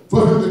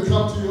for him to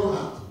come to your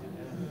house?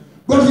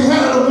 But he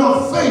had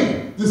enough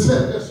faith to say,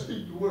 let's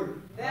speak the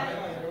word.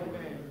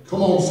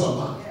 Come on,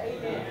 somebody.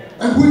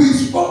 And when he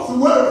spoke the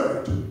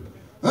word,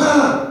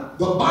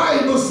 the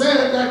Bible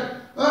said that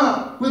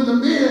when the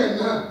men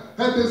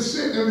had been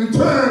sent and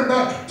returned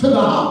back to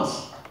the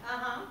house,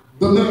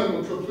 the man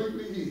was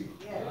completely healed.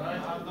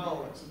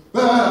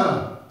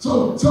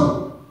 So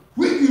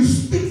when you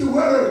speak the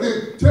word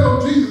and tell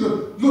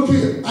Jesus, look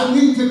here, I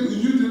need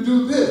you to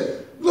do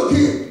this. Look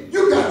here,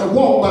 you got to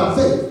walk by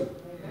faith.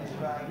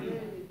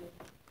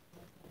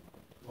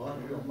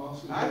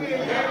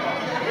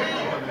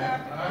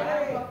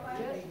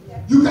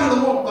 You got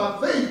to walk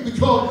by faith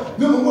because,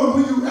 number one,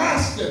 when you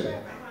ask him,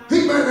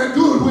 he might not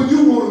do it when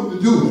you want him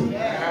to do it.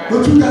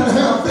 But you got to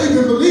have faith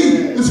and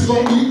believe it's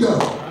going to be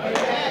done.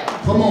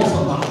 Come on,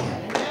 somebody.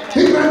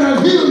 He might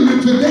not heal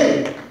you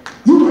today.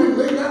 You might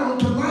lay down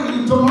tonight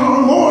and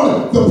tomorrow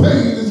morning the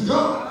pain is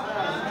gone.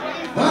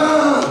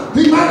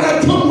 He might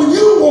not come when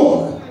you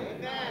want it.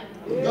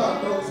 But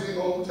God knows he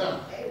on time.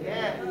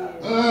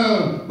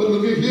 But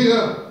look at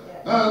here.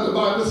 The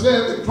Bible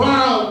said the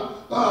crowd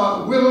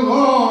went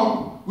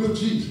along with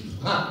Jesus.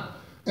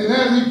 And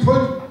as he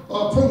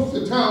approached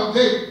the town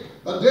gate,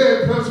 a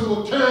dead person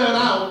was carried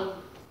out,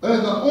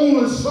 and the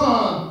only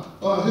son,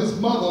 his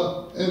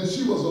mother, and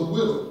she was a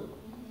widow.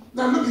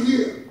 Now look at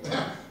here.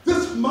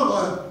 This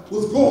mother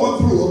was going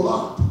through a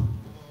lot.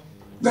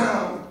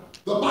 Now,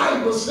 the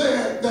Bible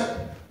said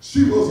that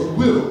she was a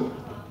widow.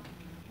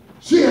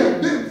 She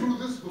had been through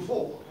this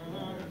before.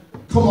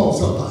 Come on,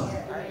 somebody.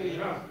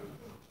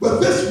 But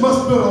this must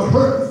have been a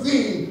hurting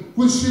thing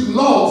when she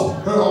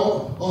lost her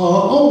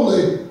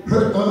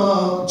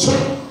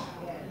child.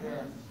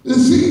 You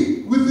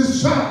see, with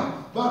this child,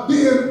 by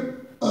being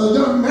a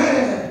young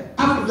man,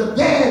 after the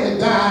dad had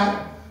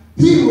died,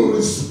 he was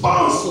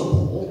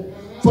responsible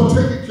for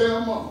taking care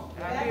of mom.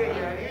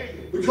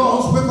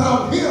 Because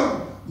without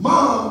him,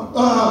 mom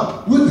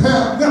wouldn't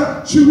have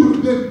nothing. She would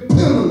have been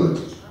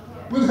penniless,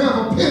 wouldn't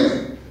have a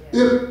penny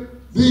if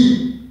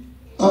the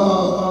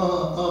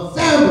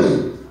family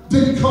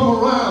didn't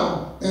come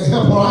around and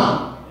help her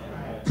out.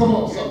 Come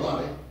on,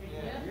 somebody.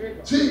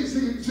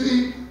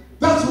 See,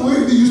 that's the way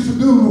they used to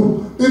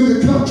do in the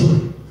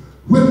country.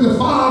 When the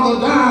father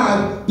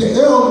died, the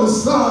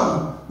eldest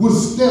son would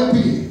step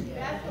in.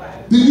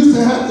 They used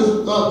to have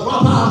to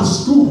drop out of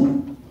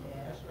school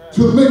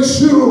to make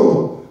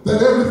sure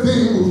that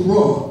everything was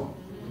wrong.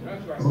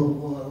 Oh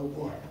boy, oh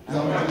boy.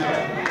 Y'all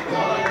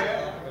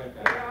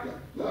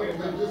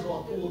make this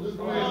one cool. This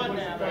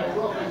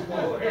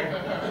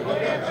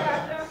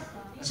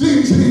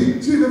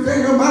See, the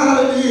thing about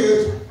it is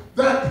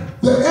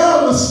that the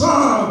eldest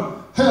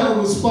son had a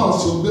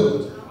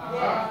responsibility.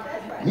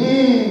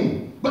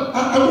 But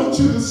I want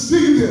you to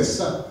see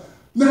this.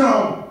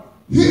 Now,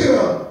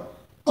 here,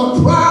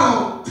 a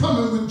crowd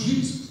coming with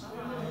Jesus.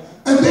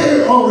 And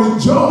they are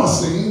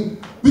rejoicing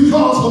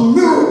because a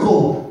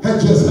miracle had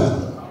just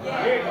happened.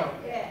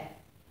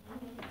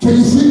 Can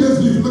you see this?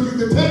 You look at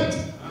the text.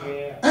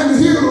 And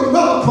here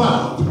another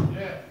crowd.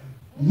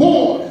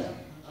 Mourning.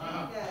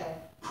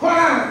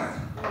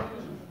 Crying.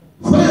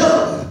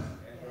 Wailing.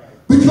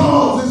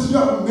 Because this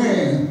young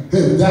man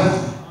had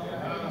died.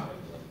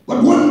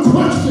 But one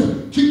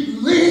question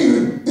keeps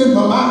leaning in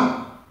my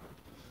mind.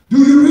 Do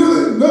you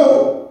really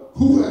know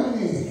who I am?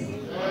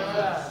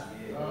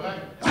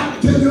 I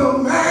can tell you,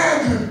 man.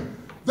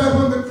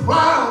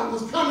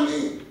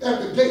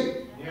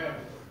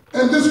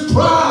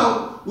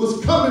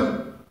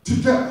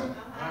 together.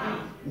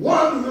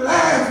 One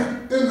laughing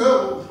and the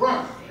other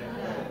crying.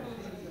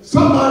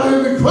 Somebody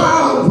in the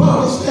crowd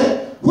probably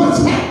said,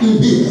 what's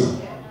happening here?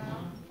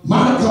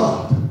 My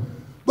God.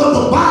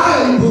 But the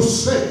Bible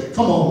said,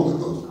 come on, Holy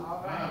Ghost.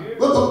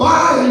 But the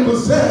Bible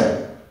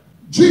said,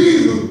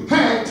 Jesus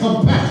had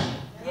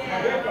compassion.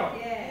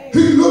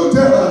 He looked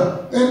at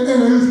her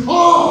and his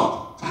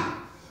heart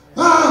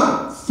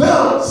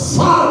felt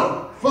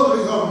sorry for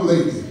the young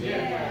lady.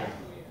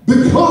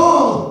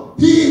 Because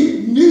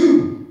he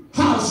knew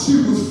how she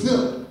was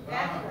feeling.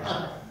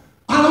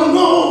 I don't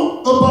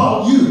know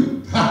about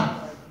you,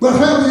 but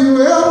have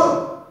you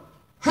ever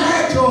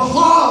had your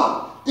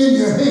heart in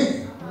your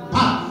hand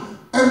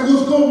and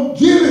was going to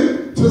give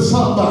it to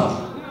somebody?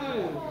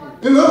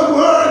 In other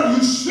words,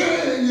 you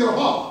share in your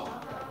heart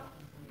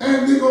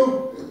and they're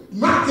going to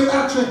knock it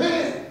out your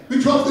hand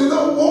because they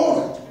don't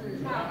want it.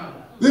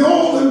 They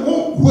only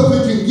want what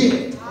they can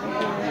get.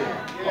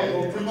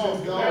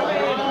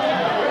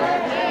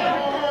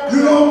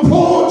 You don't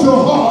pour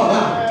your heart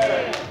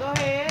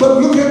out. But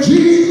look at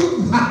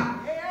Jesus.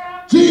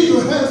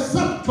 Jesus has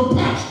such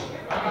compassion.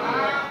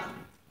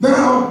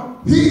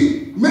 Now,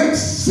 he makes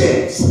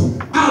sense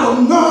out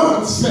of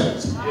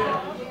nonsense.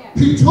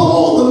 He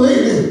told the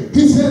lady,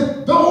 he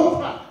said, don't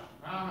cry.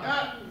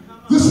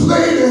 This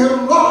lady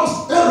had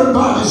lost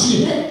everybody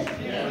she had.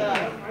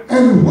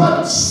 And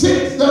what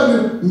sense does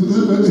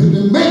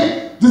it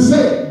make to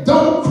say,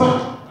 don't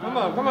cry?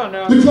 Come on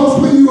now.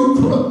 Because when you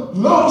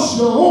lost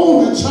your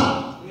only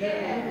child,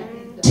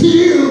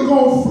 tears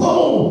gonna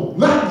flow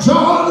like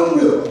Jordan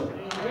River.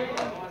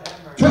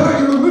 Can I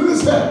get a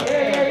witness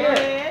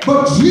that?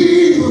 But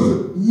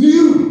Jesus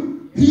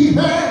knew he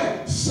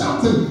had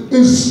something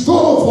in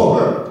store for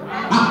her.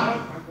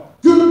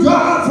 Good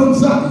God from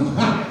Zion.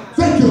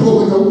 Thank you,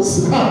 Holy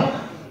Ghost.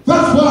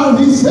 That's why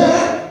he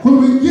said,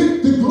 when we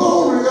get the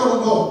glory of the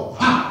Lord,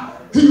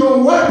 he's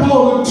gonna wipe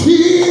all the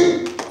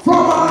tears from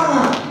our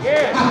eyes.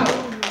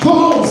 Come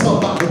on,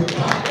 somebody.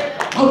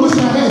 I wish I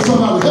had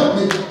somebody help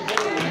me.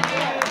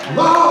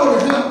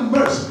 Lord, have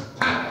mercy.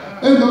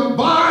 And the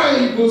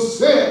Bible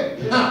said,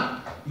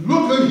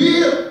 look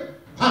here,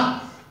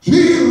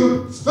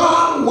 Jesus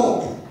started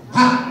walking.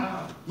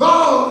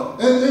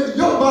 Lord, and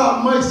your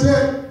Bible might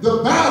say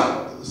the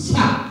battles,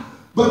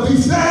 but he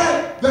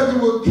said that he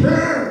would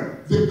carry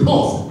the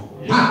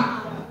coffin.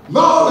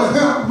 Lord,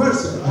 have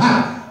mercy.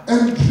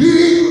 And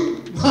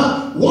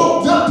Jesus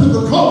walked up to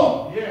the coffin.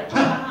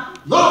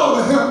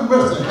 Lord, have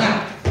mercy.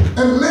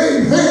 And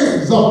laid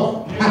hands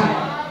on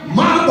him.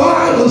 My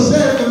Bible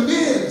said the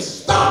men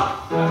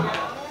stopped.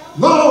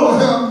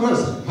 Lord, have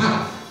mercy.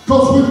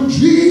 Because when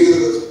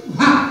Jesus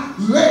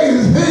laid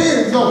his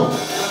hands on him,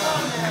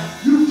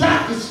 you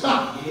got to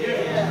stop.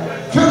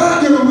 Can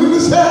I get a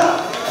witness here?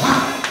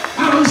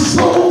 I'm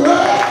so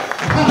glad.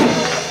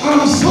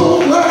 I'm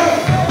so glad.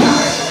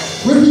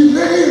 When he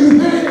laid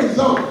his hands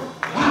on him,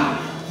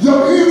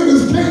 your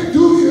enemies can't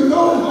do you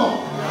no more.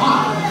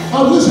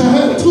 I wish I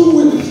had 2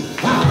 witnesses.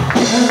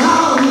 And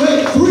I'll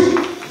lay 3.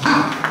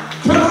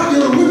 Can I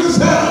get a witness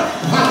here?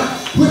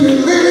 When he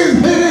laid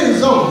his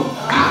hands on him,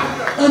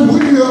 and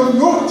when he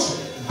anoints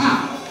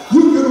you,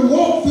 you can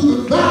walk through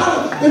the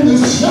valley in the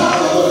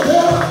shadow of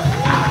death,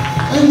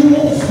 and you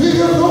won't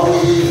fear no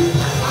evil.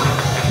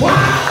 Why?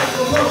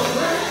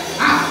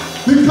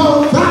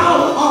 Because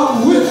thou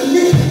art with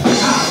me.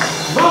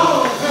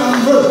 Lord have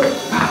mercy.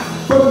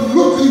 But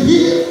look at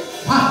here.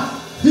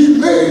 He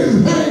laid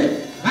his hand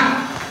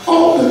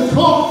on the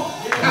cross,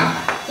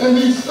 and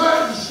he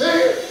started to say,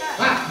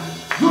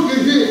 look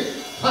at here.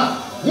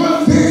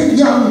 One thing,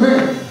 young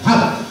man,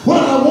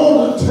 what I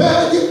want to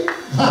tell you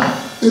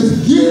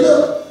is get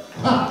up.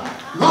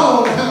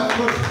 Lord have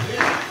mercy.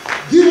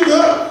 Get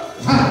up.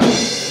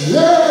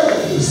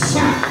 Yes.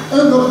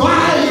 And the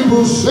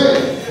Bible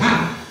said,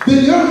 the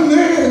young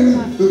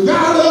man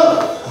got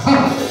up.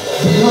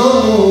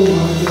 Oh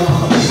my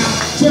God.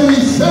 So he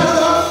sat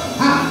up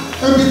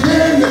and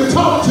began to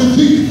talk to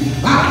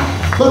Jesus.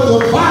 But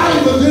the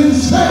Bible didn't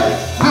say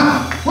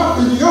what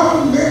the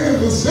young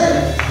man was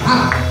saying.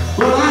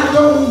 But I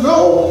don't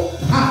know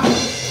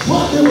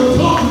what they were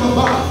talking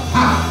about.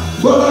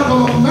 But I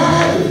can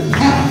imagine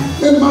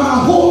in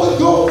my Holy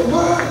Ghost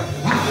mind,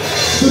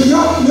 the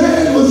young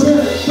man was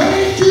saying,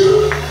 thank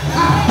you,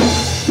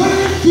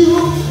 thank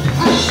you,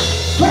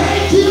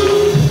 thank you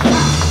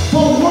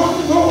for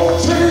one more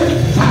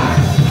chance.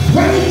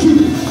 Thank you.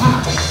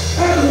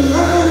 Every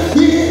now and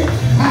then,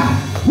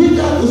 we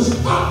got to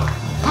stop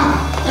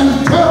and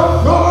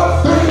tell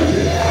God thank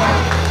you.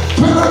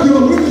 Can I get a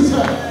witness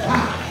here?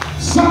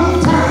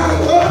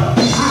 Sometimes up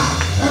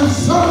and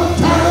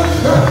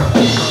sometimes down.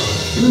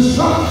 And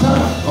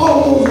sometimes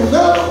almost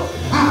level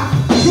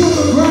to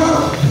the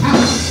ground.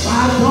 I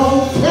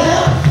don't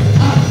care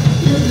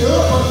if you're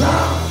up or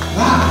down.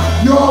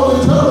 You ought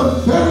to tell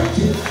him thank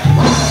you.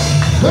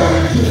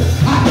 Thank you.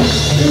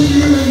 If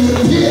you're in the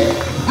pit,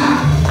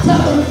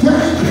 tell him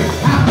thank you.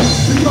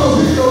 Because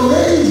he'll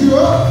raise you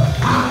up.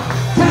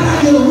 Can I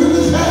get a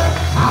witness here?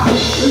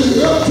 If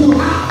you're up too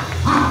high,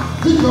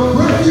 he can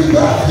bring you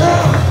back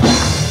down.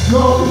 You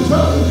ought to tell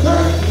telling you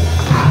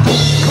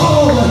things.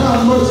 Lord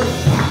have mercy.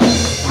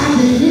 I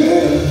can hear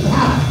it.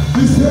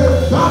 He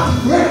said,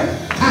 Dr.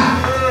 Grant,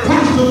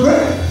 Pastor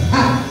Grant,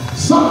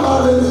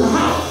 somebody in the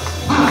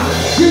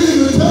house,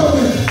 getting to tell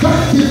me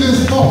thank you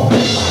this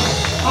morning.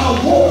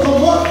 I woke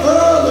him up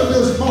early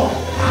this morning.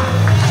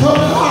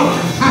 Somebody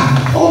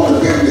only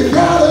when they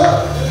got up,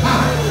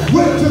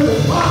 went to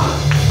the bar,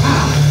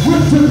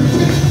 went to the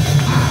kitchen,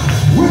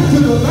 went to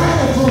the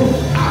bathroom,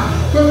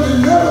 but they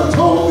never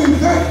told me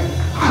that.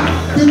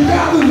 They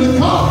got in the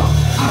car,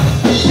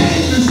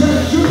 came to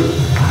St. Jude,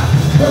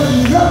 but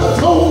they never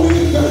told me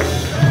that.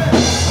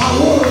 I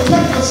want to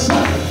take a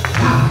second.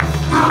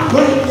 I'm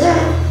right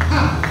there.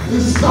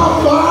 Is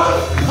somebody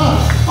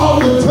on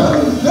the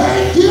telling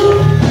thank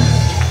you,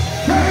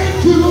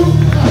 thank you,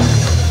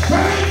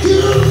 thank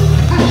you.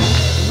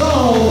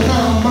 Lord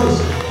have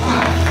mercy.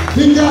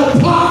 He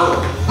got power.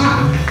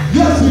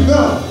 Yes, he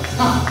does.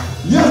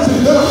 Yes,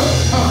 he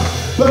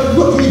does. But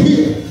look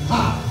here.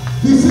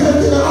 He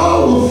said that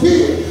all will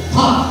fear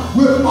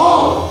with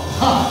all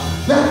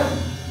that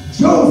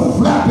Joe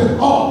flapping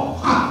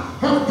off.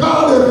 Have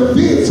God ever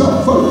did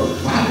something for you?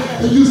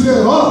 And you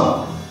said,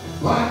 oh,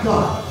 my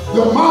God,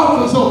 your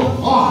mouth is open.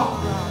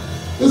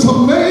 It's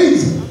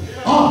amazing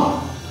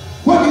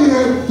what he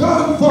has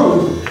done for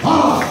you.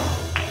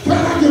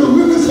 Can I get a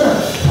witness there?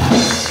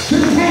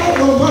 Didn't have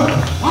no money,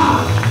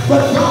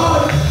 but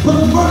God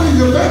put money in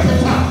your bank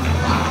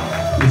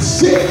account. You're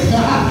sick,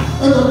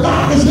 and the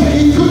doctor said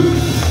he couldn't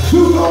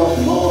do no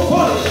more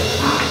for you.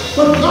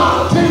 But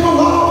God came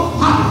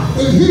along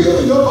and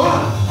healed your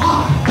body.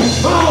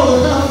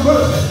 Lord have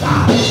mercy.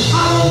 I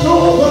don't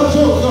know about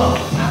your God,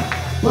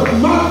 but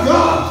my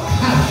God,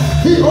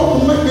 he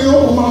make me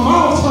open my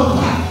mouth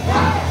sometimes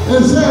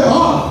and say,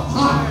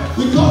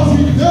 because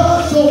he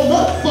does so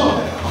much for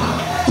me.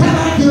 Can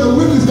I get a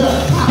witness there?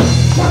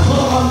 That's why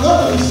I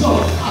love him so.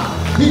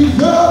 He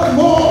does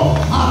more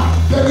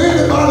than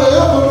anybody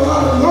ever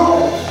got to know.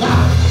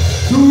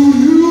 Do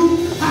you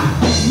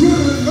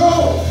really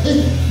know?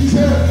 He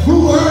said,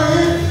 who I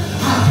am?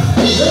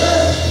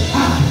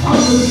 I'm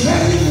the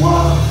same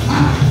one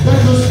that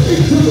can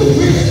speak to the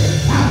wind,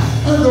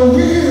 and the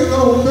wind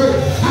obey.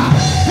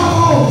 Come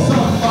on,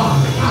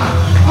 somebody.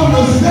 I'm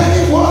the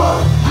same one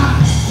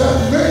that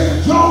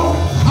made Job,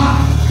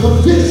 the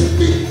fish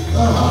speak,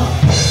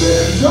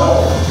 fish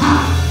Job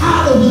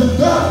out of his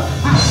belly.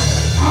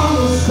 I'm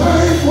the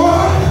same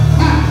one,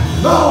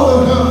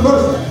 Lord have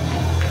mercy,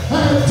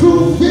 had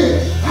 2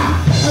 fish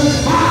and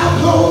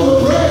 5 loaves of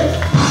bread.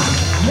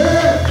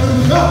 Yeah, and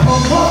enough for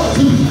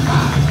multitude.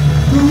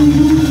 Do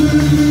you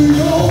really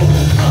know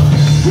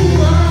who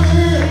I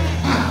am?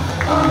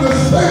 I'm the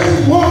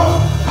same one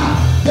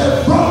that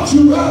brought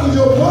you out of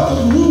your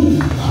mother's womb.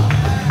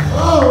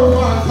 Oh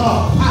my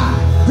God.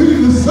 He's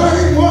the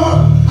same one